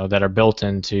that are built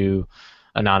into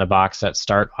Anonybox that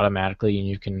start automatically, and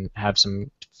you can have some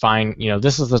find,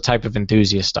 this is the type of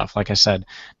enthusiast stuff. Like I said,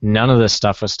 none of this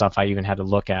stuff was stuff I even had to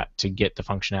look at to get the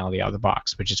functionality out of the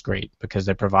box, which is great because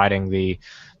they're providing the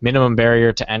minimum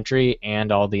barrier to entry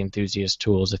and all the enthusiast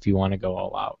tools if you want to go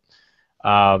all out.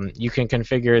 You can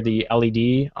configure the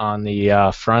LED on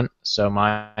the front, so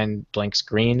mine blinks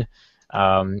green.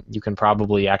 You can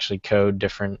probably actually code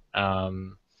different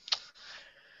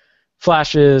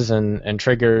flashes and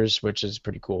triggers, which is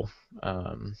pretty cool.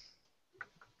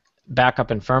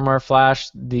 Backup and firmware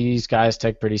flash, these guys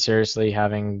take pretty seriously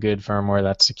having good firmware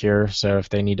that's secure, so if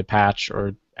they need to patch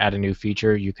or add a new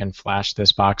feature, you can flash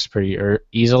this box pretty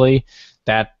easily.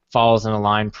 That falls in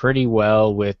line pretty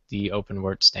well with the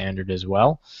OpenWrt standard as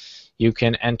well. You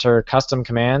can enter custom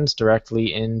commands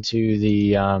directly into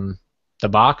the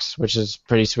box, which is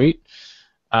pretty sweet.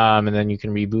 And then you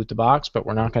can reboot the box, but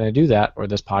we're not going to do that, or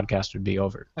this podcast would be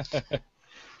over.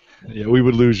 Yeah, we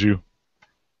would lose you.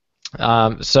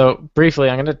 So briefly,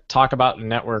 I'm going to talk about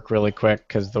network really quick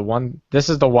because this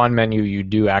is the one menu you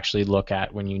do actually look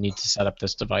at when you need to set up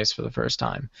this device for the first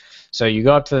time. So you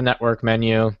go up to the network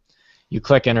menu, you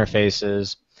click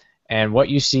interfaces, and what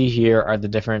you see here are the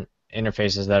different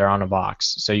interfaces that are on a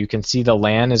box. So you can see the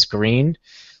LAN is green.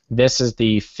 This is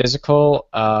the physical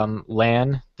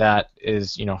LAN that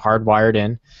is hardwired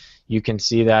in. You can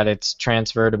see that it's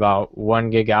transferred about 1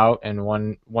 gig out and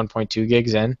 1.2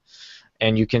 gigs in.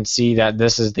 And you can see that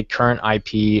this is the current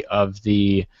IP of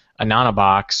the Anana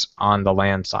box on the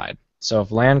LAN side. So if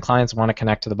LAN clients want to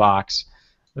connect to the box,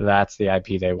 that's the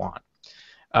IP they want.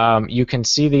 You can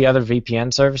see the other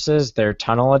VPN services. They're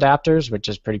tunnel adapters, which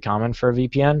is pretty common for a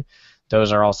VPN.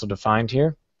 Those are also defined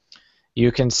here.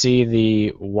 You can see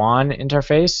the WAN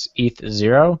interface,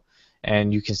 ETH0,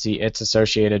 and you can see its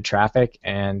associated traffic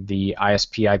and the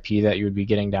ISP IP that you would be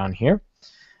getting down here.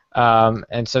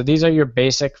 And so these are your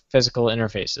basic physical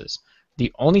interfaces.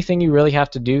 The only thing you really have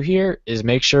to do here is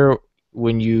make sure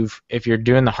if you're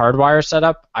doing the hardwire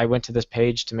setup, I went to this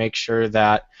page to make sure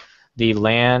that the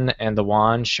LAN and the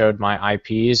WAN showed my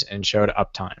IPs and showed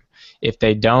uptime. If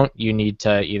they don't, you need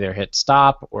to either hit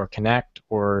stop or connect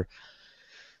or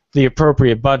the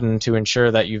appropriate button to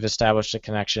ensure that you've established a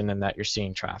connection and that you're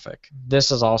seeing traffic.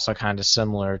 This is also kind of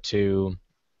similar to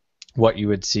what you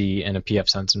would see in a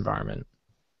pfSense environment.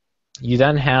 You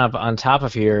then have on top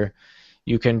of here,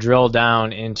 you can drill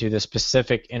down into the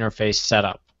specific interface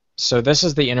setup. So this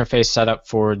is the interface setup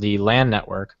for the LAN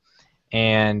network,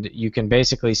 and you can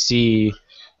basically see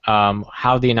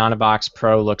how the AnanaBox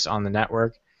Pro looks on the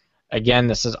network. Again,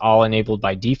 this is all enabled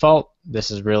by default.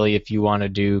 This is really if you want to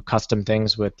do custom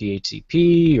things with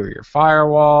DHCP or your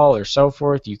firewall or so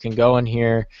forth, you can go in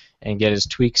here and get as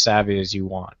tweak savvy as you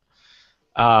want.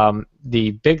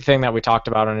 The big thing that we talked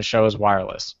about on the show is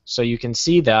wireless. So you can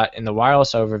see that in the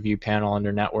wireless overview panel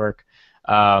under network,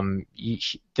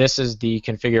 this is the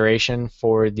configuration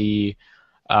for the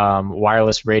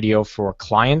wireless radio for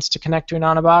clients to connect to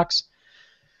AnanaBox.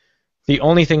 The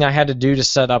only thing I had to do to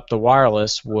set up the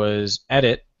wireless was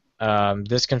edit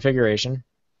this configuration,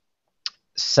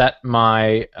 set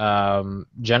my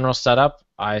general setup.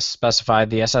 I specified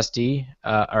the SSID,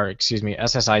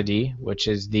 which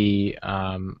is the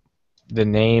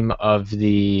name of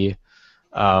the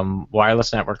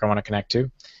wireless network I want to connect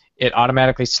to. It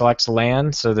automatically selects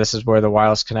LAN, so this is where the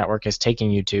wireless network is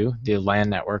taking you to, the LAN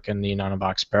network in the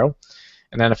AnanaBox Pro.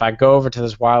 And then if I go over to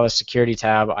this wireless security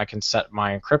tab, I can set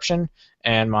my encryption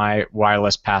and my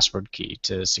wireless password key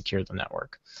to secure the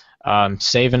network.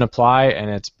 Save and apply, and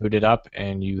it's booted up,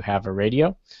 and you have a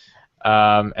radio.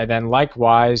 And then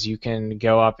likewise, you can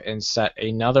go up and set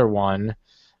another one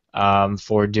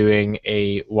for doing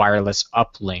a wireless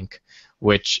uplink,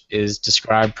 which is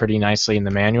described pretty nicely in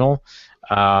the manual.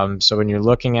 So when you're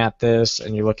looking at this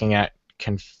and you're looking at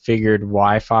configured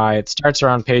Wi-Fi, it starts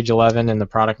around page 11 in the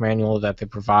product manual that they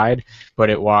provide,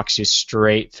 but it walks you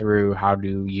straight through how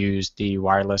to use the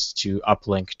wireless to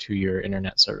uplink to your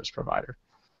internet service provider.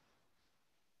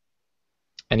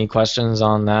 Any questions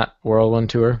on that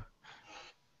whirlwind tour?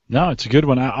 No, it's a good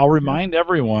one. I'll remind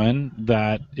everyone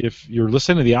that if you're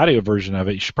listening to the audio version of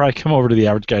it, you should probably come over to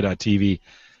theaverageguy.tv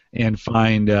and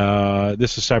find,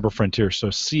 this is Cyber Frontier, so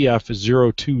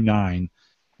CF029,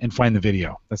 and find the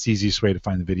video. That's the easiest way to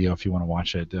find the video if you want to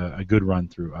watch it, a good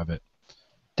run-through of it.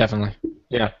 Definitely.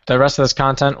 Yeah, the rest of this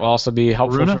content will also be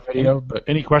helpful for video. But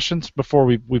any questions before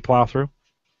we plow through?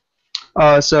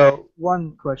 So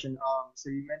one question. So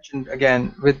you mentioned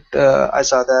again with I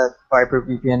saw that Viper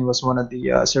VPN was one of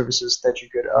the services that you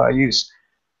could use.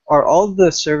 Are all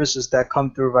the services that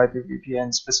come through Viper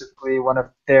VPN specifically one of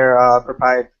their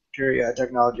proprietary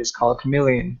technologies called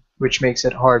Chameleon, which makes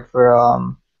it hard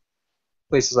for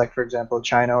places like, for example,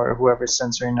 China or whoever's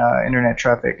censoring internet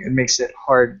traffic. It makes it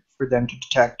hard for them to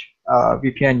detect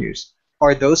VPN use.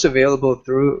 Are those available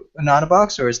through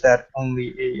Anonybox, or is that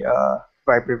only a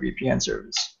Viper VPN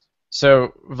service?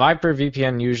 So Viper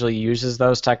VPN usually uses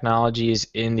those technologies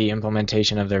in the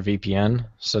implementation of their VPN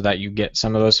so that you get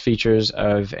some of those features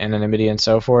of anonymity and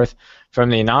so forth. From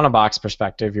the Anonybox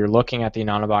perspective, you're looking at the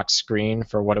Anonybox screen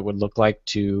for what it would look like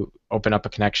to open up a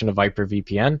connection to Viper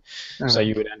VPN. So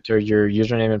you would enter your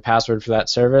username and password for that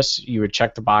service. You would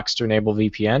check the box to enable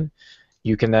VPN.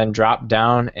 You can then drop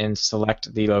down and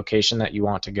select the location that you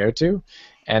want to go to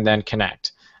and then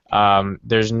connect.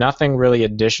 There's nothing really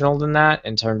additional than that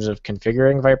in terms of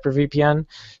configuring Viper VPN.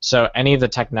 So any of the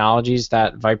technologies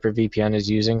that Viper VPN is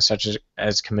using, such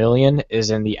as Chameleon,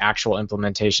 is in the actual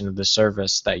implementation of the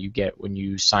service that you get when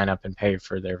you sign up and pay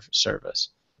for their service.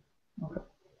 Okay.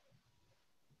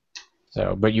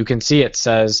 So, but you can see it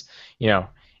says,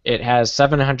 it has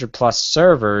 700 plus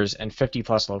servers and 50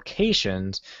 plus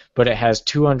locations, but it has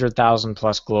 200,000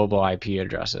 plus global IP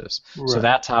addresses. Right. So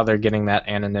that's how they're getting that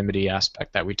anonymity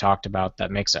aspect that we talked about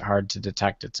that makes it hard to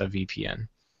detect it's a VPN.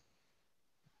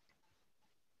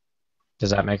 Does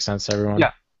that make sense to everyone?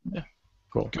 Yeah.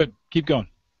 Cool. Good. Keep going.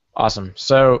 Awesome.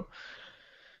 So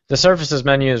the services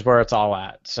menu is where it's all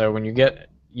at. So when you get,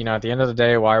 at the end of the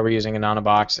day, why are we using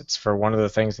Anonybox? It's for one of the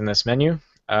things in this menu.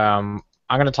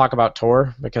 I'm going to talk about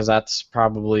Tor because that's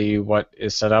probably what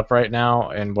is set up right now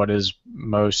and what is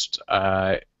most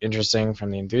interesting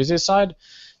from the enthusiast side.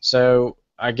 So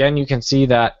again, you can see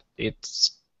that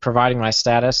it's providing my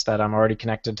status that I'm already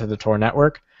connected to the Tor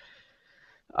network.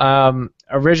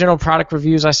 Original product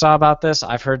reviews I saw about this,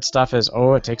 I've heard stuff as,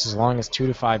 it takes as long as 2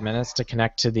 to 5 minutes to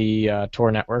connect to the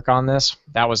Tor network on this.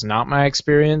 That was not my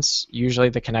experience. Usually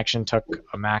the connection took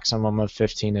a maximum of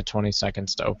 15 to 20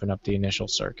 seconds to open up the initial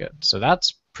circuit. So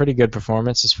that's pretty good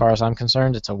performance as far as I'm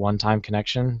concerned. It's a one-time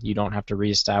connection. You don't have to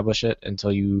reestablish it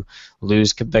until you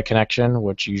lose the connection,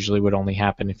 which usually would only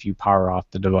happen if you power off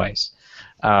the device.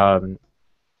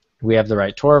 We have the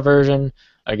right Tor version.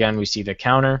 Again, we see the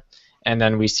counter. And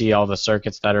then we see all the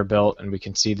circuits that are built, and we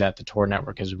can see that the Tor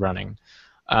network is running.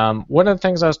 One of the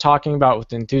things I was talking about with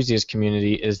the enthusiast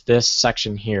community is this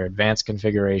section here, advanced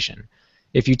configuration.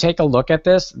 If you take a look at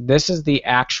this, this is the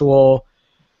actual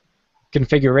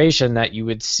configuration that you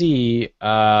would see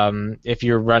if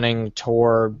you're running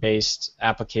Tor-based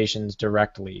applications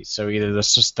directly. So either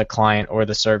this is the client or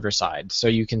the server side. So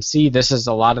you can see this is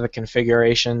a lot of the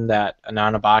configuration that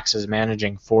Anonybox is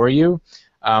managing for you.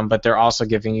 But they're also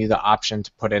giving you the option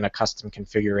to put in a custom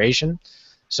configuration.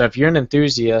 So if you're an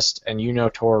enthusiast and you know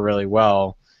Tor really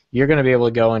well, you're going to be able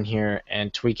to go in here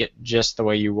and tweak it just the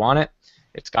way you want it.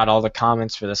 It's got all the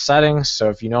comments for the settings, so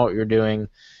if you know what you're doing,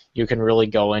 you can really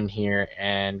go in here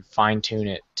and fine-tune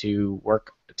it to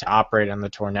work to operate on the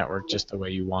Tor network just the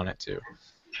way you want it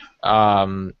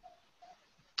to.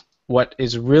 What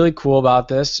is really cool about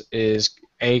this is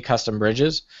custom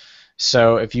bridges.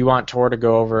 So if you want Tor to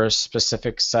go over a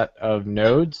specific set of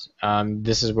nodes,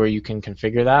 this is where you can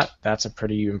configure that. That's a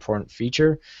pretty important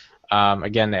feature.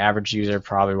 Again, the average user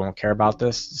probably won't care about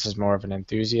this. This is more of an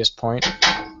enthusiast point.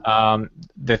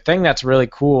 The thing that's really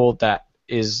cool that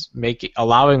is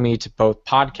allowing me to both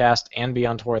podcast and be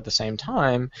on Tor at the same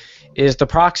time is the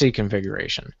proxy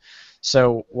configuration.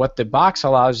 So what the box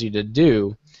allows you to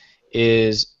do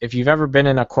is, if you've ever been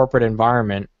in a corporate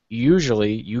environment,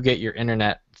 usually you get your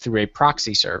internet through a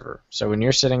proxy server. So when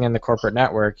you're sitting in the corporate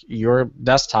network, your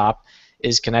desktop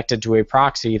is connected to a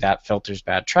proxy that filters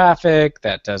bad traffic,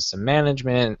 that does some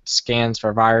management, scans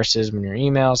for viruses when your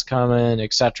emails come in,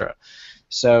 etc.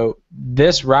 So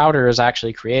this router is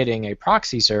actually creating a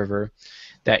proxy server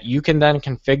that you can then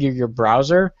configure your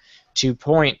browser to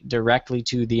point directly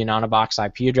to the Anonybox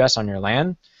IP address on your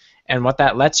LAN. And what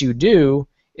that lets you do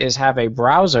is have a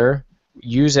browser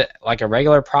use it like a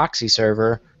regular proxy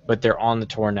server, but they're on the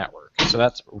Tor network. So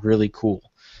that's really cool.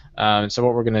 So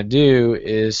what we're going to do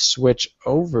is switch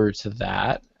over to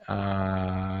that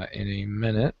in a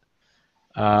minute.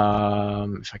 If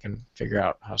I can figure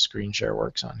out how screen share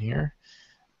works on here.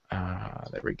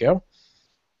 There we go.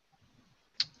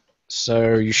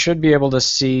 So you should be able to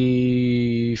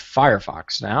see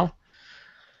Firefox now.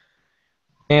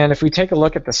 And if we take a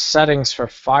look at the settings for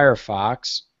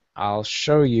Firefox, I'll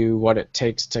show you what it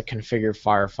takes to configure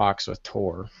Firefox with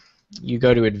Tor. You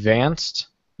go to Advanced,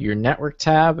 your Network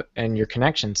tab, and your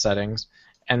connection settings,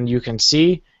 and you can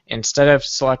see instead of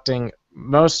selecting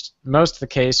most of the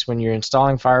case when you're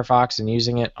installing Firefox and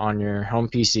using it on your home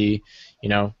PC,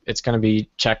 it's going to be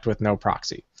checked with no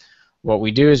proxy. What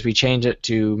we do is we change it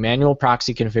to manual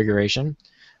proxy configuration.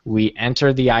 we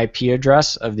enter the IP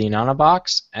address of the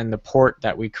Anonybox and the port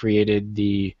that we created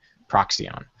the proxy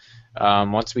on.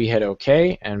 Once we hit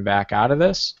OK and back out of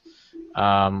this, we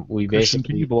Christian, basically...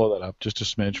 can you blow that up just a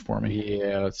smidge for me?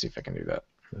 Yeah, let's see if I can do that.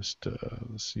 Just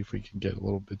let's see if we can get a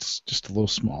little. It's just a little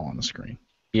small on the screen.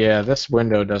 Yeah, this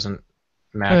window doesn't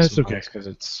maximize it's okay. because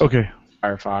it's Okay.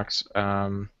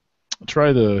 Firefox.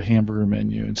 Try the hamburger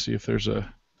menu and see if there's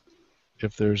a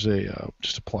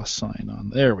just a plus sign on.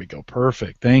 There we go.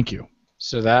 Perfect. Thank you.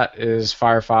 So that is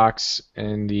Firefox,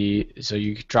 so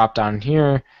you drop down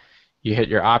here, you hit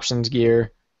your options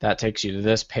gear, that takes you to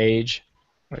this page,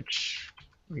 which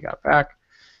we got back,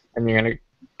 and you're going to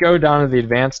go down to the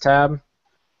Advanced tab,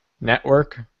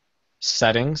 Network,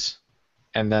 Settings,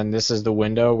 and then this is the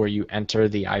window where you enter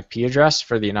the IP address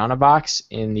for the Anonybox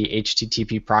in the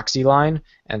HTTP proxy line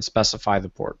and specify the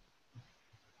port.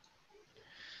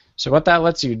 So what that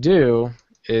lets you do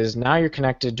is now you're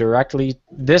connected directly,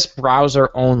 this browser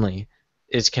only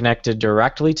is connected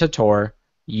directly to Tor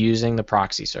using the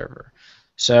proxy server.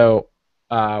 So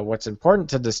what's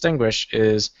important to distinguish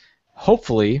is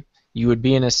hopefully you would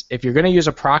be if you're going to use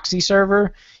a proxy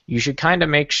server, you should kind of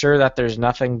make sure that there's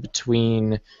nothing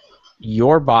between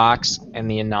your box and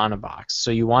the Anonybox.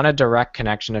 So you want a direct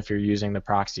connection if you're using the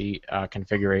proxy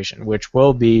configuration, which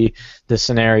will be the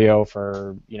scenario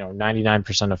for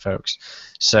 99% of folks.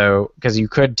 So because you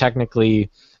could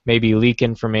technically maybe leak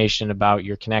information about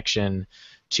your connection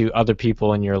to other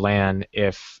people in your LAN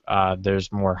if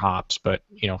there's more hops. But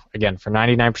again, for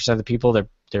 99% of the people,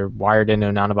 they're wired into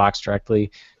Anonybox directly.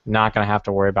 Not going to have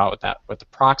to worry about that with the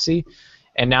proxy.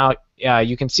 And now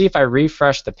you can see if I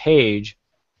refresh the page,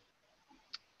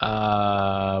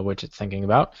 which it's thinking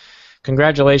about.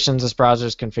 Congratulations, this browser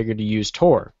is configured to use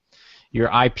Tor. Your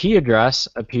IP address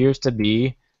appears to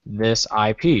be this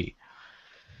IP.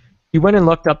 If you went and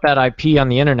looked up that IP on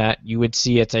the internet, you would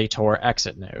see it's a Tor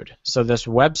exit node. So this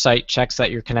website checks that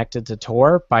you're connected to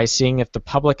Tor by seeing if the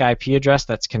public IP address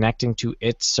that's connecting to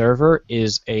its server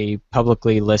is a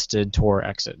publicly listed Tor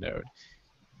exit node.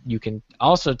 You can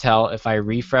also tell if I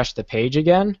refresh the page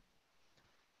again,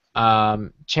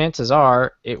 chances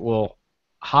are it will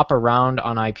hop around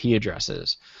on IP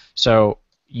addresses. So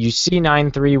you see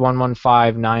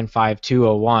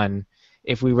 93115.95201.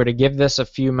 If we were to give this a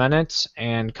few minutes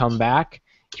and come back,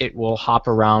 it will hop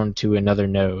around to another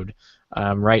node.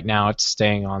 Right now it's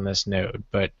staying on this node,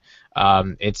 but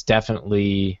it's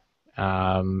definitely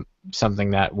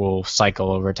something that will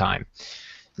cycle over time.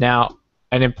 Now,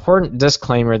 an important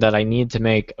disclaimer that I need to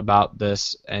make about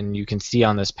this, and you can see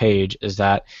on this page, is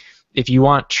that if you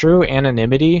want true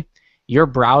anonymity, your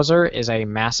browser is a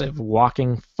massive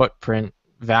walking footprint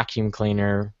vacuum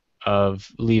cleaner of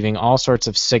leaving all sorts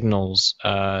of signals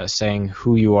saying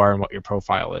who you are and what your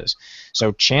profile is.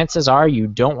 So chances are you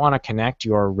don't want to connect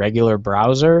your regular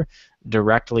browser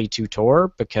directly to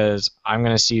Tor, because I'm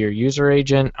going to see your user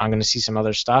agent, I'm going to see some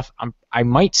other stuff. I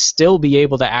might still be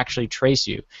able to actually trace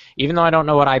you. Even though I don't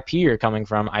know what IP you're coming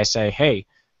from, I say, hey,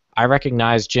 I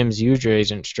recognize Jim's user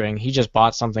agent string. He just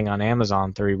bought something on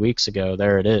Amazon 3 weeks ago.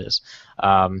 There it is.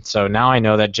 So now I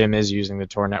know that Jim is using the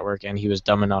Tor network, and he was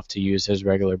dumb enough to use his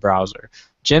regular browser.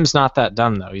 Jim's not that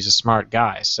dumb, though. He's a smart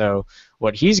guy. So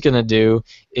what he's going to do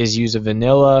is use a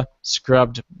vanilla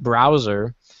scrubbed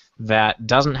browser that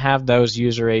doesn't have those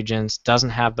user agents, doesn't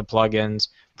have the plugins,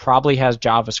 probably has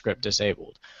JavaScript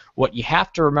disabled. What you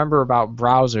have to remember about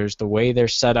browsers, the way they're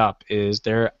set up, is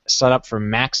they're set up for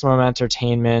maximum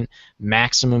entertainment,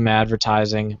 maximum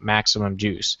advertising, maximum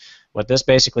juice. What this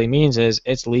basically means is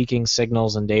it's leaking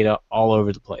signals and data all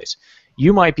over the place.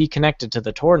 You might be connected to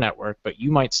the Tor network, but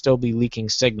you might still be leaking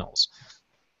signals.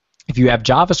 If you have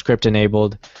JavaScript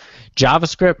enabled,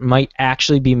 JavaScript might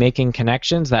actually be making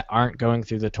connections that aren't going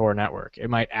through the Tor network. It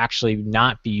might actually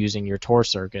not be using your Tor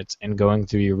circuits and going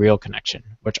through your real connection,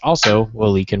 which also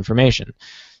will leak information.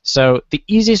 So the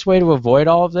easiest way to avoid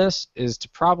all of this is to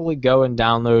probably go and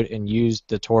download and use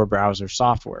the Tor browser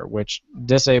software, which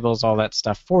disables all that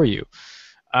stuff for you.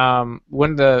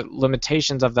 One of the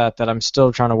limitations of that I'm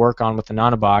still trying to work on with the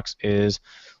Anonybox is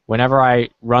whenever I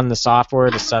run the software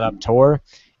to set up Tor,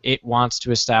 it wants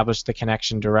to establish the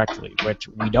connection directly, which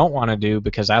we don't want to do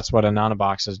because that's what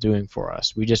Anonybox is doing for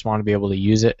us. We just want to be able to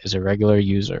use it as a regular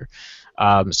user.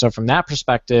 So from that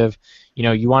perspective,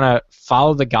 you want to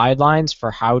follow the guidelines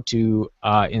for how to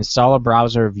install a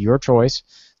browser of your choice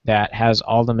that has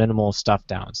all the minimal stuff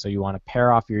down. So you want to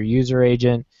pair off your user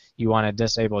agent, you want to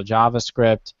disable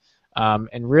JavaScript,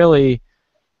 and really,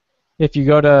 if you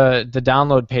go to the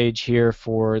download page here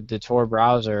for the Tor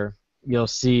browser, you'll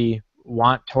see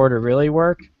want Tor to really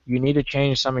work, you need to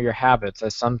change some of your habits,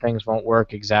 as some things won't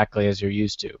work exactly as you're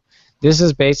used to. this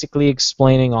is basically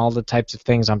explaining all the types of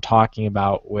things I'm talking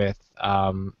about with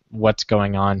what's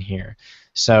going on here.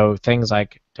 So things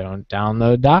like don't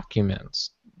download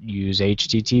documents, use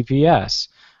HTTPS,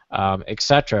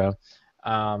 etc.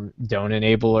 Don't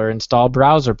enable or install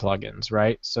browser plugins,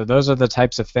 right? So those are the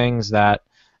types of things that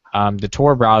the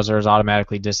Tor browser is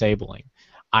automatically disabling.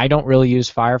 I don't really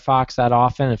use Firefox that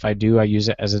often. If I do, I use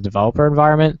it as a developer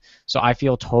environment. So I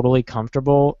feel totally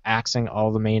comfortable accessing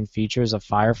all the main features of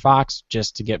Firefox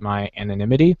just to get my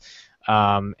anonymity.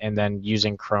 And then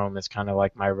using Chrome is kind of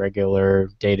like my regular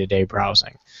day-to-day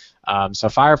browsing. So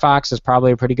Firefox is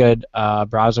probably a pretty good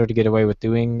browser to get away with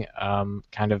doing,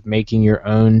 kind of making your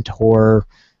own Tor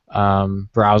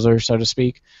browser, so to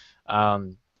speak.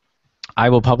 I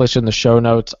will publish in the show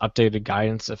notes updated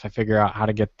guidance if I figure out how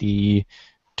to get the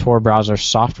Tor browser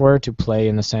software to play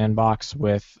in the sandbox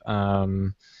with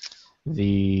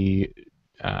the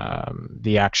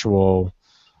actual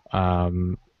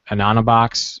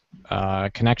Anonybox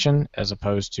connection, as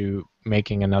opposed to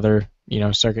making another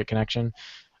circuit connection.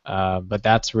 But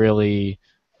that's really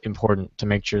important to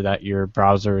make sure that your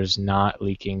browser is not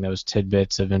leaking those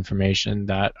tidbits of information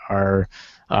that are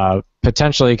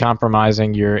potentially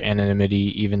compromising your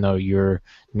anonymity, even though you're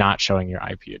not showing your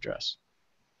IP address.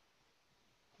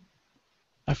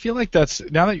 I feel like that's,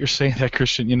 now that you're saying that,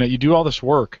 Christian, you do all this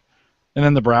work, and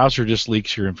then the browser just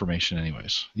leaks your information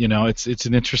anyways. It's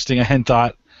an interesting. I hadn't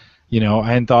thought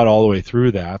all the way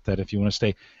through that if you want to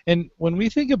stay. And when we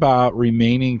think about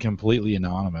remaining completely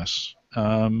anonymous,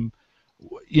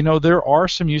 there are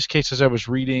some use cases I was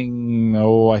reading.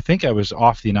 I think I was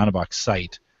off the Anonybox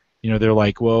site. They're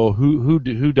like, well, who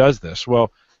does this?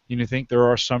 Well, you think there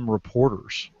are some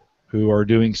reporters who are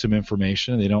doing some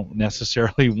information. They don't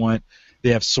necessarily want.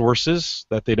 They have sources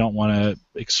that they don't want to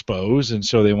expose, and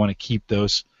so they want to keep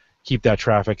that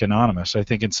traffic anonymous. I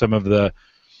think in some of the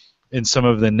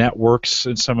networks,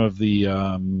 and some of the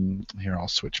here, I'll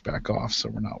switch back off so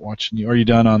we're not watching you. Are you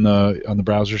done on the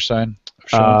browser side of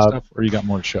showing stuff, or you got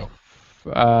more to show?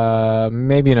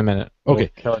 Maybe in a minute.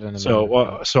 Okay. We'll kill it in a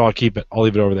minute. So I'll keep it. I'll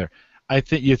leave it over there. I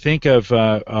think you think of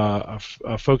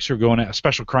folks who are going at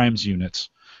special crimes units,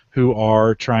 who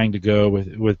are trying to go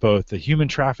with both the human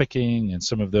trafficking and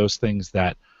some of those things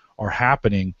that are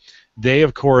happening. They,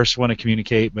 of course, want to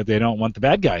communicate, but they don't want the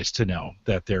bad guys to know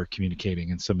that they're communicating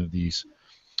in some of these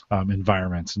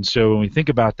environments. And so when we think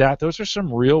about that, those are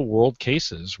some real-world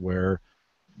cases where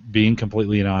being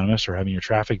completely anonymous or having your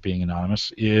traffic being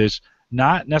anonymous is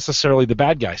not necessarily the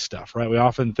bad guy stuff, right? We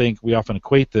often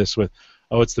equate this with,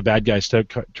 it's the bad guys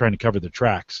trying to cover their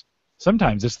tracks.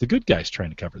 Sometimes it's the good guys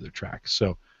trying to cover their tracks.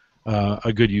 So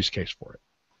a good use case for it.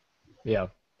 Yeah.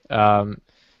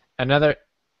 Another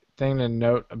thing to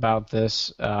note about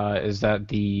this is that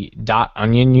the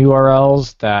 .onion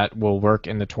URLs that will work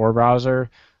in the Tor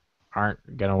browser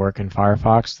aren't going to work in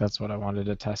Firefox. That's what I wanted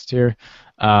to test here.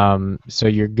 So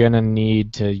you're going to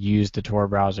need to use the Tor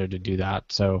browser to do that.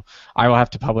 So I will have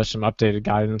to publish some updated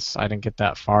guidance. I didn't get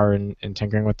that far in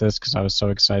tinkering with this because I was so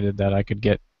excited that I could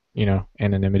get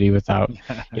anonymity without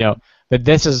But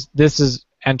this is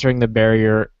entering the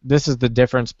barrier. This is the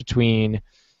difference between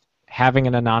having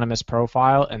an anonymous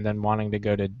profile and then wanting to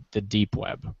go to the deep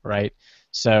web, right?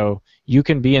 So you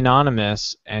can be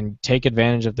anonymous and take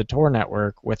advantage of the Tor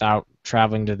network without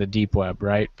traveling to the deep web,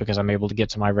 right? Because I'm able to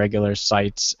get to my regular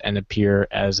sites and appear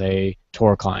as a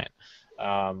Tor client.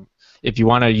 If you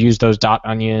want to use those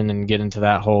 .onion and get into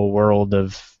that whole world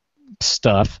of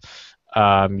stuff,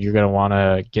 you're going to want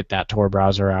to get that Tor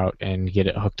browser out and get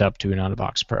it hooked up to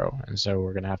Anonybox Pro. And so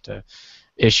we're going to have to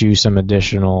issue some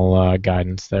additional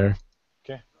guidance there.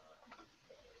 Okay.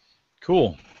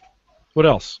 Cool. What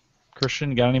else?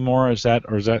 Christian, got any more? Is that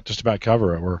just about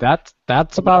cover it?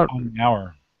 That's about on the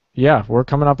hour. Yeah, we're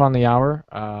coming up on the hour.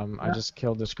 I just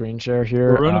killed the screen share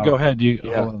here. Runa, go ahead.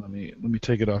 Hold on, let me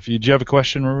take it off. Did you have a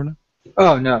question, Runa?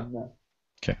 Oh, no.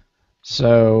 Okay.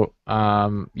 So,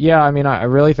 yeah, I mean, I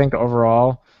really think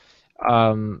overall,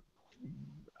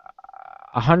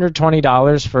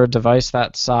 $120 for a device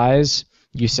that size,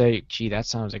 you say, gee, that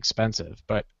sounds expensive.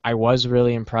 But I was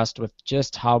really impressed with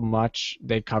just how much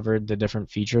they covered the different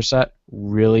feature set,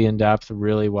 really in depth,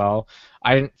 really well.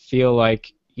 I didn't feel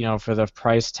like, for the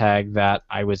price tag that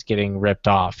I was getting ripped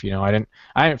off. I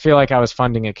didn't feel like I was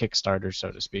funding a Kickstarter, so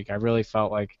to speak. I really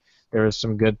felt like there was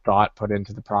some good thought put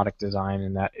into the product design,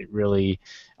 and that it really,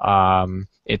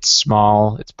 it's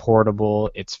small, it's portable,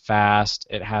 it's fast,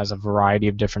 it has a variety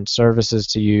of different services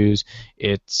to use,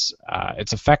 it's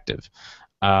effective,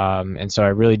 and so I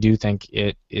really do think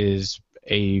it is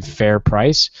a fair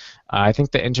price. I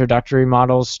think the introductory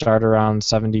models start around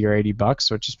 $70 or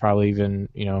 $80, which is probably even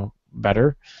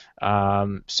better.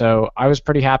 So I was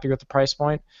pretty happy with the price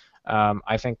point.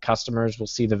 I think customers will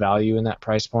see the value in that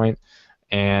price point.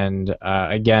 And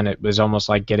again, it was almost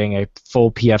like getting a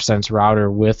full pfSense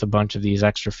router with a bunch of these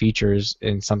extra features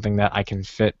in something that I can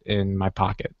fit in my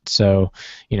pocket. So,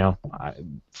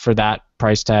 for that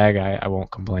price tag, I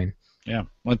won't complain. Yeah,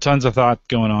 well, tons of thought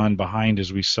going on behind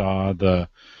as we saw the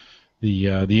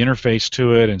interface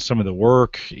to it and some of the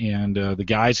work and the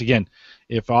guys. Again,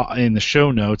 in the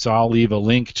show notes, I'll leave a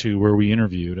link to where we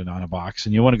interviewed Ananobox,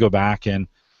 and you want to go back and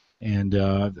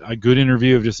a good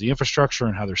interview of just the infrastructure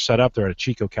and how they're set up. They're out of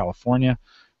Chico, California.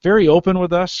 Very open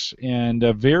with us and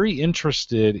very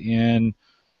interested in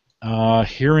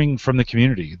hearing from the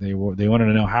community. They wanted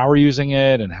to know how we're using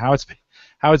it and how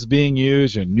it's being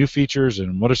used and new features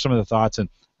and what are some of the thoughts. And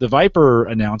the Viper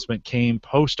announcement came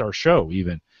post our show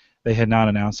even. They had not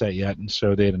announced that yet, and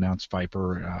so they had announced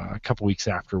Viper a couple weeks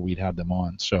after we'd had them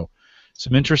on. So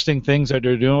some interesting things that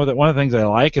they're doing with it. One of the things I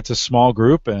like, it's a small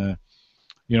group, from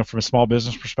a small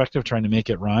business perspective, trying to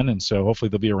make it run, and so hopefully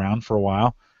they'll be around for a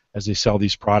while as they sell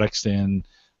these products, and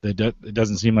it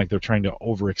doesn't seem like they're trying to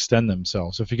overextend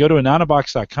themselves. So if you go to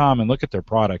ananobox.com and look at their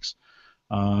products,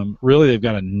 really they've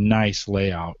got a nice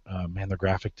layout. Man, their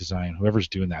graphic design, whoever's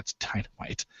doing that's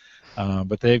dynamite.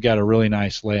 But they've got a really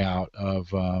nice layout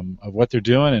of what they're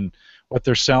doing and what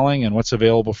they're selling and what's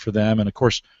available for them. And of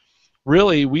course,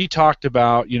 really we talked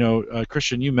about,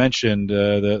 Christian, you mentioned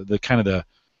the kind of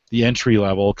the entry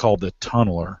level called the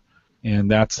Tunneler, and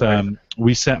that's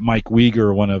we sent Mike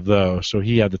Uyghur one of those, so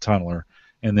he had the Tunneler,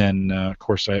 and then of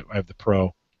course I have the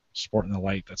Pro sporting the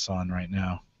light that's on right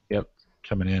now. Yep,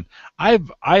 coming in. I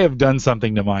have done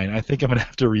something to mine. I think I'm gonna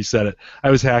have to reset it.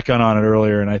 I was hacking on it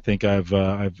earlier, and I think I've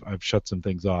shut some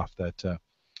things off that I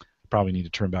probably need to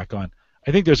turn back on.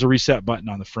 I think there's a reset button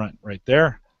on the front right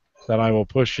there that I will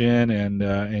push in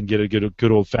and get a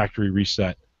good old factory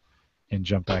reset and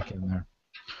jump back in there.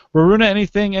 Varuna, any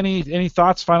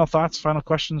thoughts, final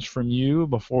questions from you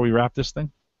before we wrap this thing?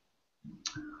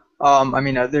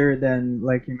 Other than,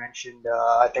 like you mentioned,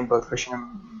 I think both Christian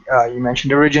and you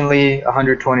mentioned originally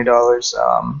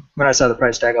 $120. When I saw the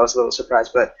price tag, I was a little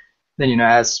surprised, but then,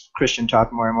 as Christian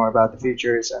talked more and more about the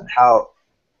features and how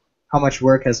much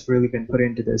work has really been put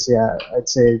into this, yeah, I'd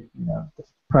say, the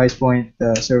price point,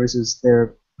 the services,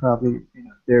 they're probably,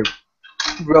 they're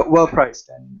well priced,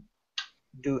 and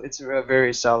it's a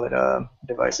very solid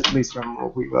device, at least from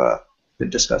what we've been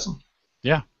discussing.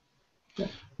 Yeah.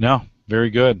 No, very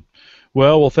good.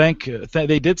 Well,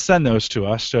 they did send those to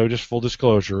us, so just full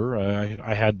disclosure,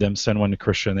 I had them send one to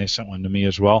Christian, they sent one to me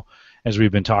as well, as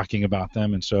we've been talking about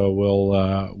them, and so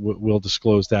we'll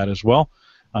disclose that as well.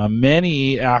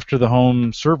 Many after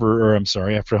Home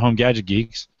Gadget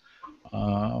Geeks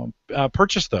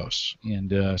purchase those,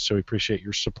 and so we appreciate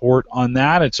your support on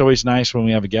that. It's always nice when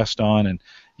we have a guest on and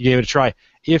you gave it a try.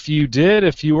 If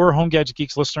you were a Home Gadget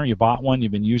Geeks listener, you bought one,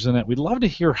 you've been using it, we'd love to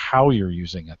hear how you're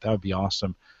using it. That would be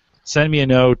awesome. Send me a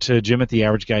note to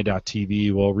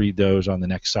jim@theaverageguy.tv. We'll read those on the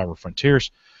next Cyber Frontiers.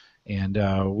 And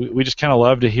we just kind of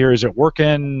love to hear, is it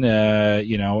working?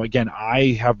 Again,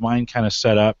 I have mine kind of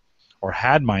set up, or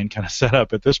had mine kind of set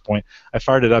up at this point. I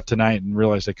fired it up tonight and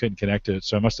realized I couldn't connect it,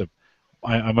 so I must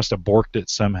have borked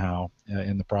it somehow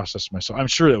in the process myself. I'm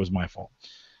sure that was my fault.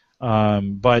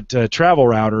 But travel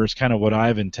router is kind of what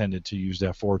I've intended to use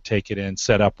that for. Take it in,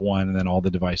 set up one, and then all the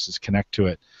devices connect to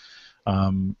it.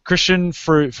 Christian,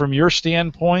 from your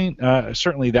standpoint,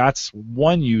 certainly that's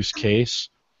one use case.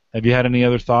 Have you had any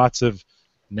other thoughts of,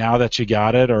 now that you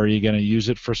got it, or are you going to use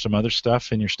it for some other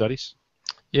stuff in your studies?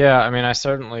 Yeah, I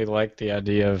certainly like the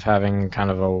idea of having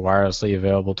kind of a wirelessly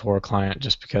available Tor client,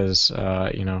 just because,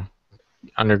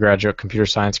 undergraduate computer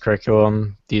science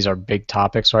curriculum, these are big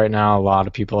topics right now. A lot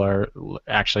of people are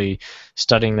actually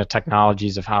studying the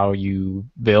technologies of how you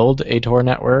build a Tor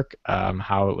network,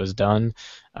 how it was done,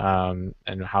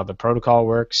 and how the protocol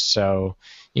works. So,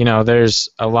 there's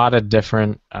a lot of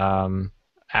different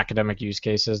academic use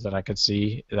cases that I could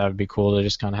see that would be cool to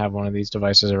just kind of have one of these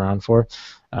devices around for.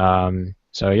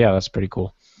 So yeah, that's pretty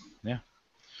cool. Yeah.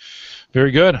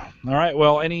 Very good. All right.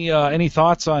 Well, any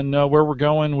thoughts on where we're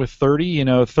going with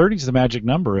 30? 30 is the magic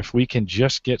number. If we can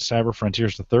just get Cyber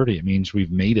Frontiers to 30, it means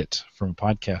we've made it from a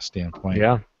podcast standpoint.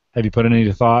 Yeah. Have you put any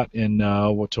thought in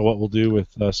what we'll do with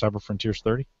Cyber Frontiers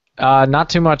 30? Not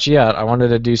too much yet. I wanted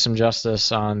to do some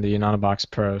justice on the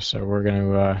Ananobox Pro, so we're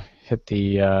going to hit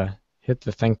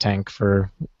the think tank for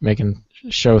making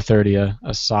Show 30 a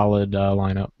solid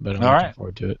lineup, but I'm looking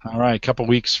forward to it. All right, a couple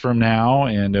weeks from now,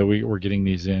 and we're getting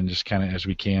these in just kind of as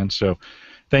we can. So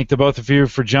thank the both of you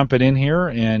for jumping in here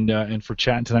and for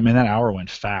chatting tonight. Man, that hour went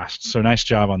fast. So nice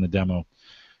job on the demo,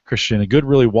 Christian, a good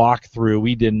really walkthrough.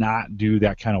 We did not do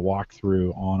that kind of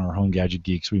walkthrough on our Home Gadget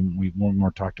Geeks. We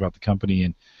more talked about the company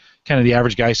and kind of the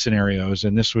average guy scenarios,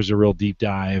 and this was a real deep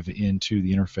dive into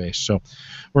the interface. So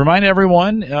remind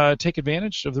everyone, take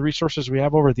advantage of the resources we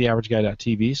have over at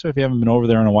theaverageguy.tv. So if you haven't been over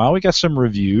there in a while, we got some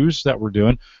reviews that we're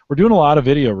doing. We're doing a lot of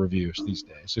video reviews these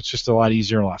days. It's just a lot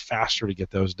easier and a lot faster to get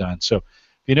those done. So if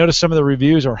you notice, some of the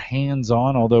reviews are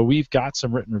hands-on, although we've got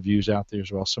some written reviews out there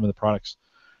as well, some of the products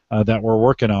that we're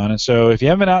working on. And so if you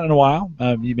haven't been out in a while,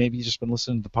 you maybe just been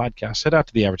listening to the podcast, head out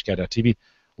to theaverageguy.tv.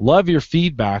 Love your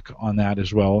feedback on that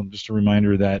as well. Just a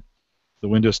reminder that the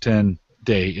Windows 10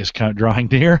 day is kind of drawing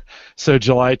near. So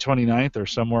July 29th or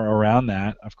somewhere around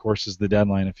that, of course, is the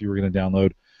deadline if you were going to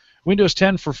download Windows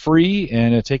 10 for free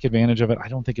and take advantage of it. I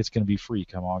don't think it's going to be free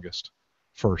come August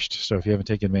 1st. So if you haven't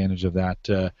taken advantage of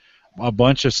that, a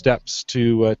bunch of steps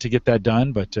to get that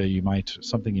done, but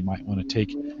something you might want to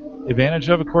take advantage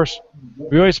of. Of course,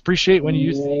 we always appreciate when you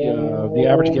use the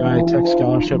Average Guy Tech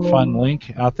Scholarship Fund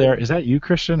link out there. Is that you,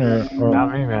 Christian, or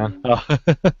Not me, man. Oh,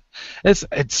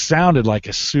 it sounded like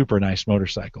a super nice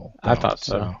motorcycle. I thought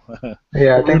so.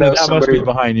 Yeah, I think that was must somebody. be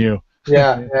behind you.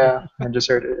 Yeah, I just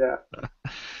heard it. Yeah.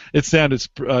 It sounded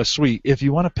sweet. If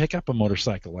you want to pick up a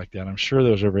motorcycle like that, I'm sure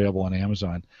those are available on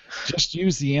Amazon. Just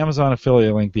use the Amazon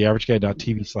affiliate link,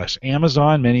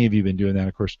 theaverageguy.tv/Amazon. Many of you have been doing that,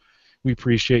 of course. We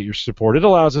appreciate your support. It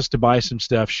allows us to buy some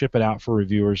stuff, ship it out for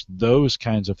reviewers, those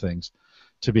kinds of things,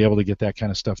 to be able to get that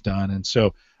kind of stuff done. And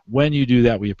so when you do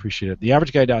that, we appreciate it.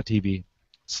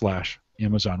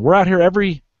 theaverageguy.tv/Amazon. We're out here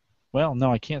well,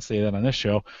 no, I can't say that on this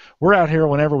show. We're out here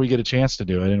whenever we get a chance to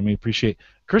do it, and we appreciate.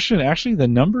 Christian, actually, the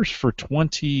numbers for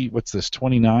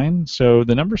 29? So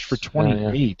the numbers for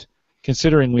 28,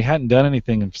 considering we hadn't done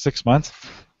anything in 6 months,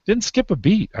 didn't skip a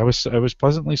beat. I was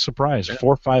pleasantly surprised. 400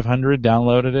 or 500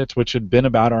 downloaded it, which had been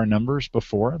about our numbers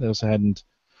before. Those hadn't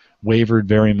wavered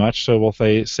very much. So we'll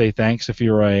say thanks if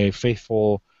you're a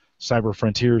faithful Cyber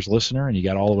Frontiers listener and you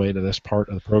got all the way to this part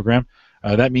of the program.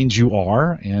 That means you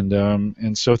are,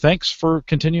 and so thanks for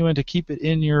continuing to keep it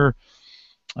in your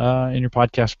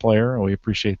podcast player. We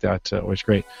appreciate that. Always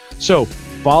great. So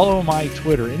follow my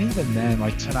Twitter, and even then,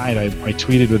 like tonight, I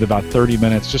tweeted with about 30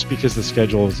 minutes just because the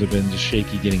schedules have been just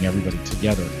shaky getting everybody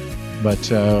together.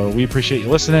 But we appreciate you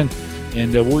listening,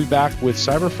 and we'll be back with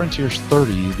Cyber Frontiers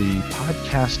 30, the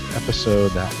podcast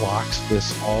episode that locks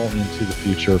this all into the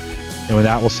future. And with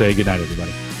that, we'll say good night,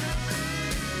 everybody.